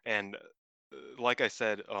good. And like I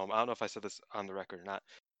said, I don't know if I said this on the record or not.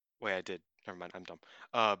 Wait, I did. Never mind, I'm dumb.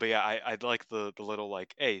 But yeah, I like the little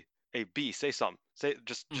like, hey B, say something.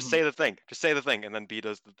 Just Mhm. say the thing. Just say the thing, and then B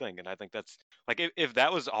does the thing. And I think that's like if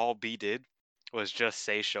that was all B did was just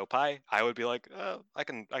say Shopai, I would be like, I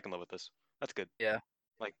can live with this. That's good. Yeah.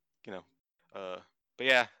 Like, you know, uh, but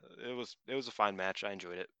yeah, it was a fine match. I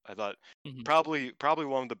enjoyed it. I thought Mhm. probably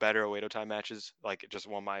one of the better Oedo time matches. Like just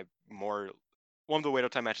one of the Oedo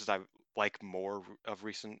time matches I like more of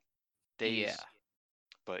recent Yeah, days.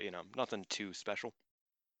 But nothing too special.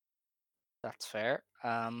 that's fair.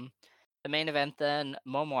 The main event then,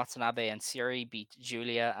 Momo Watanabe and Siri beat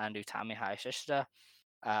Julia and Utami Hayashishita.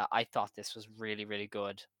 I thought this was really, really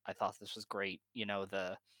good. I thought this was great. You know,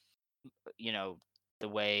 the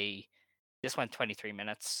way this went 23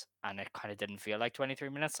 minutes and it kind of didn't feel like 23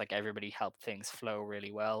 minutes. Like everybody helped things flow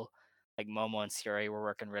really well. Like Momo and Siri were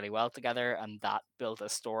working really well together, and that built a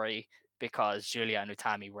story because Julia and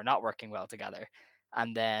Utami were not working well together.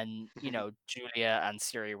 And then, Julia and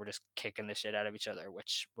Siri were just kicking the shit out of each other,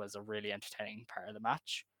 which was a really entertaining part of the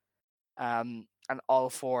match. And all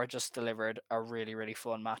four just delivered a really, really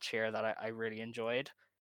fun match here that I really enjoyed.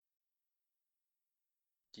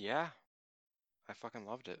 Yeah, I fucking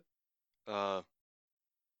loved it. Uh,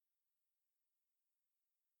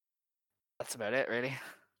 That's about it, really.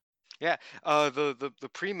 yeah. The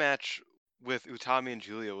pre-match with Utami and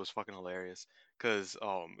Julia was fucking hilarious. Cause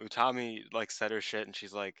Utami like said her shit and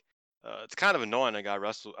she's like, it's kind of annoying. I got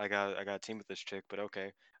a team with this chick, but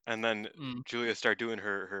okay. And then Mm, Julia started doing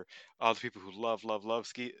her all the people who love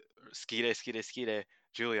skide.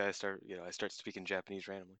 Julia, I start speaking Japanese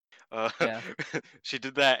randomly. Uh, yeah. she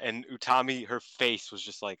did that, and Utami, her face was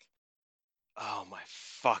just like, oh my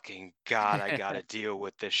fucking god, I gotta deal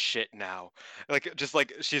with this shit now. Like, just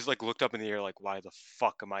like she's like looked up in the air, like, why the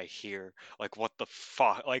fuck am I here? Like, what the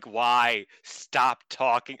fuck? Like, why? Stop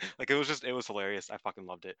talking. Like, it was hilarious. I fucking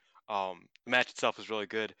loved it. The match itself was really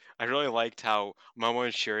good. I really liked how Momo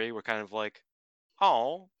and Shuri were kind of like,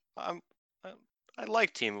 oh, I'm, I, I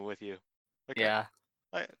like teaming with you. Like, Yeah.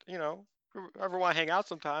 ever want to hang out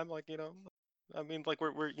sometime? Like, I mean, like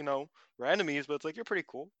we're enemies, but it's like you're pretty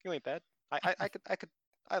cool. You ain't bad.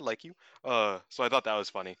 I like you. So I thought that was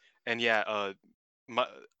funny, and yeah, my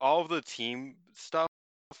all of the team stuff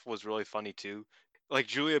was really funny too. Like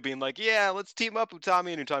Julia being like, "Yeah, let's team up with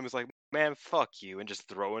Tommy," and Tommy's like, "Man, fuck you," and just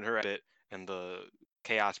throwing her a bit and the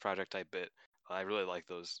Chaos Project type bit. I really like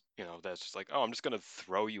those. That's just like, "Oh, I'm just gonna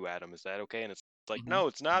throw you at him. Is that okay?" And it's like, Hmm. "No,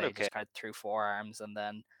 it's And not they okay." just kind of threw forearms, and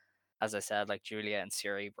then, as I said, like Julia and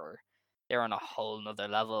Siri they're on a whole nother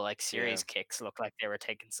level. Like Yeah. Siri's kicks looked like they were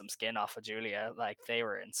taking some skin off of Julia. Like they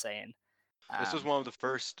were insane. This was Um, one of the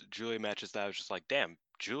first Julia matches that I was just like, damn,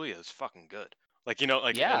 Julia is fucking good.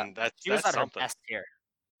 yeah, And that's she was that's at her something. best here.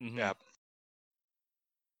 Hmm. Yeah,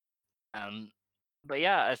 Um, but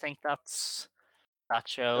yeah, I think that's that it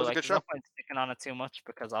show. was a Like, good there's no show. point sticking on it too much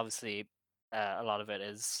because obviously, a lot of it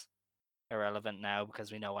is irrelevant now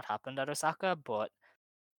because we know what happened at Osaka. But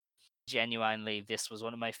genuinely, this was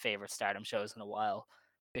one of my favorite Stardom shows in a while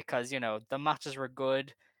because the matches were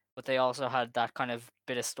good, but they also had that kind of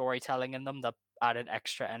bit of storytelling in them that added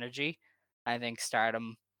extra energy. I think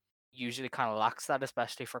Stardom usually kind of lacks that,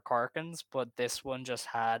 especially for Corkins, but this one just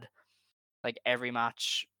had like every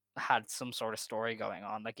match had some sort of story going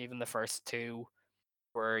on. Like even the first two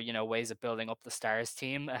were ways of building up the Stars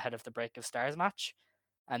team ahead of the Break of Stars match.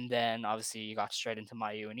 And then obviously you got straight into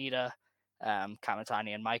Mayu and Ida.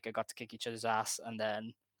 Kamatani and Micah got to kick each other's ass, and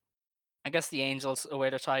then I guess the Angels away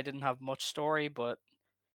to tie didn't have much story, but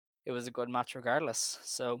it was a good match regardless.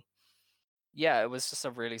 So yeah, it was just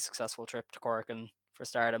a really successful trip to Cork and for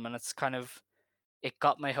Stardom, and it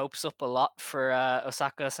got my hopes up a lot for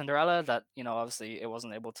Osaka Cinderella that obviously it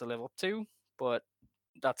wasn't able to live up to, but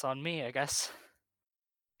that's on me, I guess.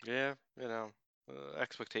 Yeah,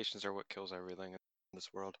 expectations are what kills everything in this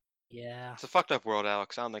world. Yeah, It's a fucked up world,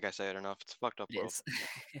 Alex. I don't think I say it enough. It's a fucked up it world.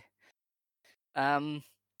 is. um,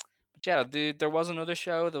 but yeah, there was another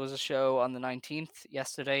show. There was a show on the 19th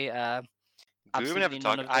yesterday. Do we even have to Absolutely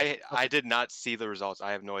none talk? of it. I did not see the results.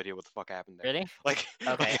 I have no idea what the fuck happened there. Really? Like,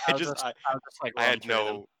 Okay, I just I'll just like I run had through them.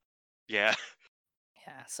 no. Yeah.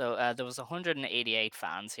 Yeah, so there was 188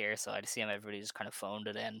 fans here, so I'd assume everybody just kind of phoned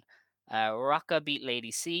it in. Raka beat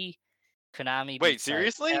Lady C. Konami beat Wait, Sayaka.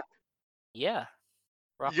 seriously? Yeah,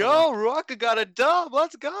 Raka won. Yo, Ruaka got a dub.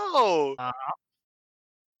 Let's go. Uh,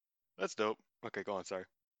 That's dope. Okay, go on. Sorry.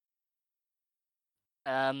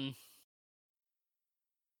 um,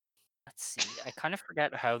 let's see. I kind of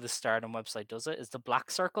forget how the Stardom website does it. Is the Black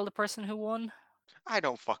Circle the person who won? I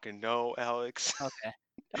don't fucking know, Alex. Okay.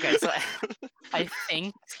 Okay, so I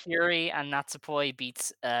think Fury and Natsupoi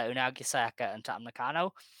beats Unagi Sayaka and Tam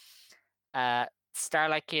Nakano.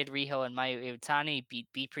 Starlight Kid, Riho, and Mayu Iwatani beat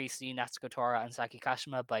B Priestley, Natsuko Tora, and Saki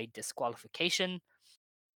Kashima by disqualification.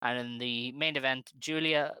 And in the main event,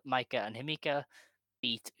 Julia, Maika, and Himika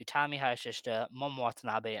beat Utami Hayashishita, Momo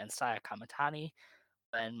Watanabe, and Saya Kamitani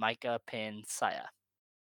when Maika pinned Saya.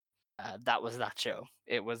 That was that show.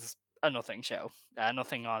 It was a nothing show.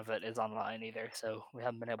 Nothing of it is online either, so we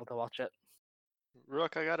haven't been able to watch it.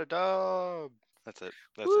 Rook, I got a dub. That's it.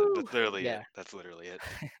 That's Woo! it. That's literally Yeah. it. That's literally it.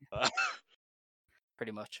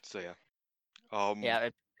 Pretty much. So yeah. Yeah,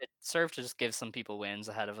 it served to just give some people wins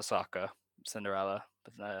ahead of Osaka, Cinderella,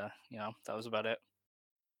 but that was about it.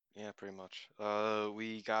 Yeah, pretty much.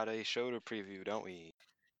 We got a show to preview, don't we?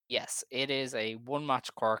 Yes, it is a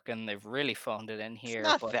one-match cork, and they've really phoned it in It's here.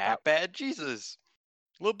 not but that bad. Jesus.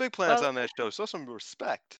 Little Big Planets Well- on that show. Show some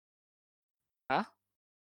respect. Huh?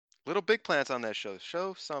 Little Big Planets on that show.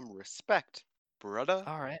 Show some respect, brother.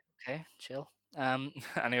 All right, okay, chill.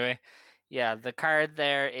 Anyway, yeah, the card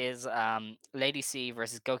there is Lady C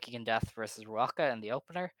versus Gokigen Death versus Ruaka in the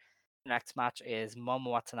opener. The next match is Momo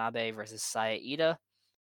Watanabe versus Saya Ida.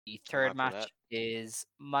 The third hyped for match that. is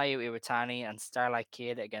Mayu Iwatani and Starlight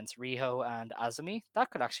Kid against Riho and Azumi. That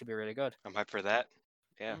could actually be really good. I'm hyped for that.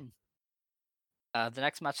 Yeah. The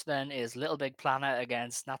next match then is Little Big Planet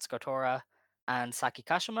against Natsuko Tora and Saki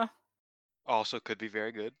Kashima. Also could be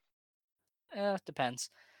very good. Depends.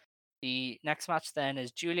 The next match then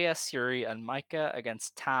is Julia, Suri, and Maika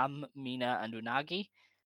against Tam, Mina, and Unagi.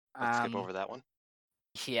 Let's skip over that one.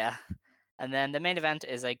 Yeah. And then the main event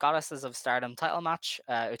is a Goddesses of Stardom title match.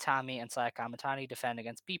 Utami and Saya Kamitani defend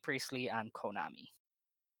against B Priestley and Konami.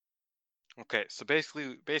 Okay, so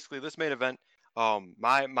basically this main event,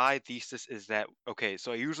 my thesis is that, okay,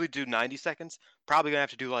 so I usually do 90 seconds, probably gonna have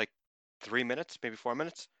to do like 3 minutes, maybe 4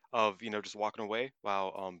 minutes of, just walking away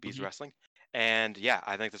while B's Mhm. wrestling. And yeah,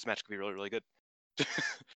 I think this match could be really, really good.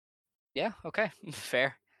 Yeah, okay.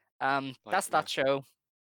 Fair. That's yeah. that show.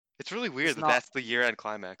 It's really weird that not- that's the year-end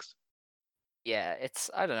climax. Yeah,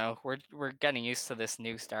 I don't know. We're getting used to this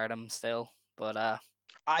new Stardom still, but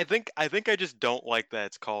I think I just don't like that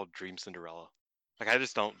it's called Dream Cinderella. Like I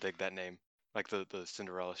just don't dig that name. Like the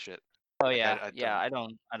Cinderella shit. oh Like, yeah, I yeah.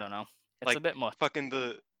 don't- I don't know. It's like a bit much. fucking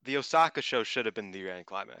the Osaka show should have been the year-end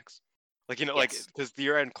climax. Like like Yes. because the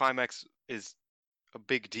year-end climax is a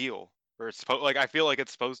big deal. Or it's like I feel like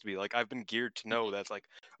it's supposed to be. Like I've been geared to know that's like,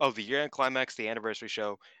 oh, the year-end climax, the anniversary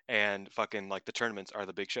show, and fucking like the tournaments are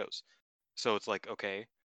the big shows. So it's like, okay,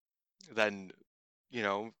 then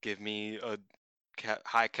give me a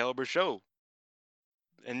high caliber show.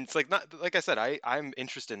 And it's like, not like I said, I'm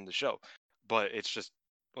interested in the show, but it's just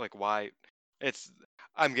like, why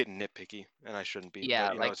I'm getting nitpicky and I shouldn't be. Yeah,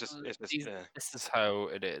 But like it's just this is how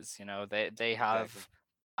it is. They have Exactly.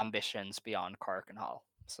 ambitions beyond Cork and Hall,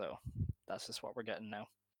 so that's just what we're getting now.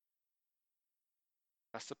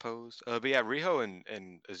 I suppose. But yeah, Riho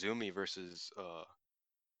and Azumi versus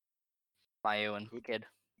Mayu and who- Kid.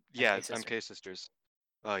 yeah, MK Sisters. MK Sisters.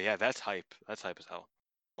 Oh yeah, that's hype. That's hype as hell.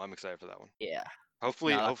 Well, I'm excited for that one. Yeah.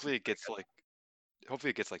 Hopefully, No, that's hopefully it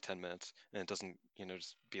pretty gets like, 10 minutes and it doesn't,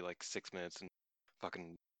 just be like 6 minutes and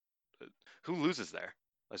fucking. Who loses there?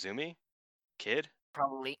 Azumi? Kid?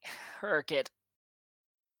 Probably her Kid.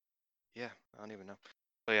 Yeah, I don't even know.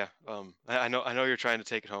 But yeah, I know you're trying to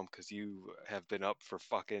take it home because you have been up for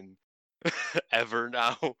fucking ever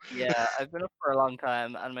now. Yeah, I've been up for a long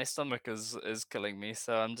time, and my stomach is killing me.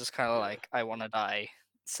 So I'm just kind of Yeah. like, I want to die.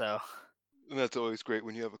 So And that's always great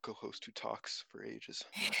when you have a co-host who talks for ages.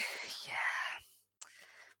 yeah.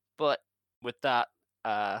 But with that,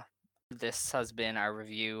 this has been our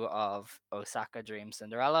review of Osaka Dream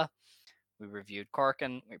Cinderella. We reviewed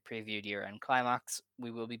Corkin, we previewed Year End Climax.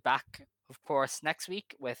 We will be back, of course, next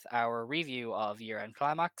week with our review of Year End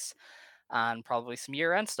Climax and probably some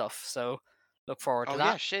year end stuff. So look forward to Oh that.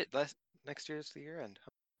 yeah, shit. Next year is the year end.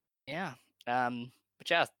 Yeah. But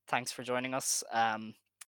yeah, thanks for joining us.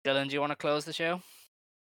 Dylan, do you want to close the show?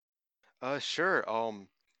 Sure.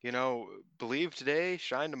 Believe today,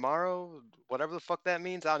 shine tomorrow, whatever the fuck that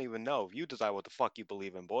means, I don't even know. You decide what the fuck you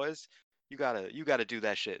believe in, boys. You gotta do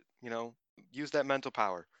that shit. Use that mental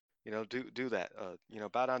power. Do that.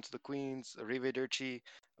 Bow down to the queens, arrivederci,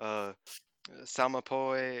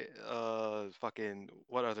 Samapoi, fucking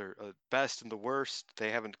what other best and the worst. They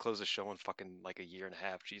haven't closed the show in fucking like a year and a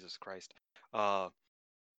half. Jesus Christ.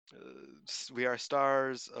 We are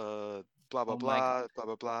stars. Blah blah Oh my blah blah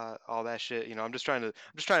blah blah. All that shit. I'm just trying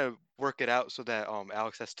to work it out so that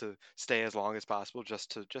Alex has to stay as long as possible just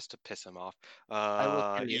to piss him off. I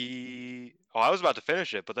will kill you. I was about to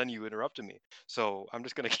finish it, but then you interrupted me. So I'm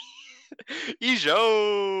just gonna.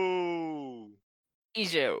 Ijo.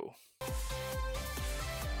 Ijo.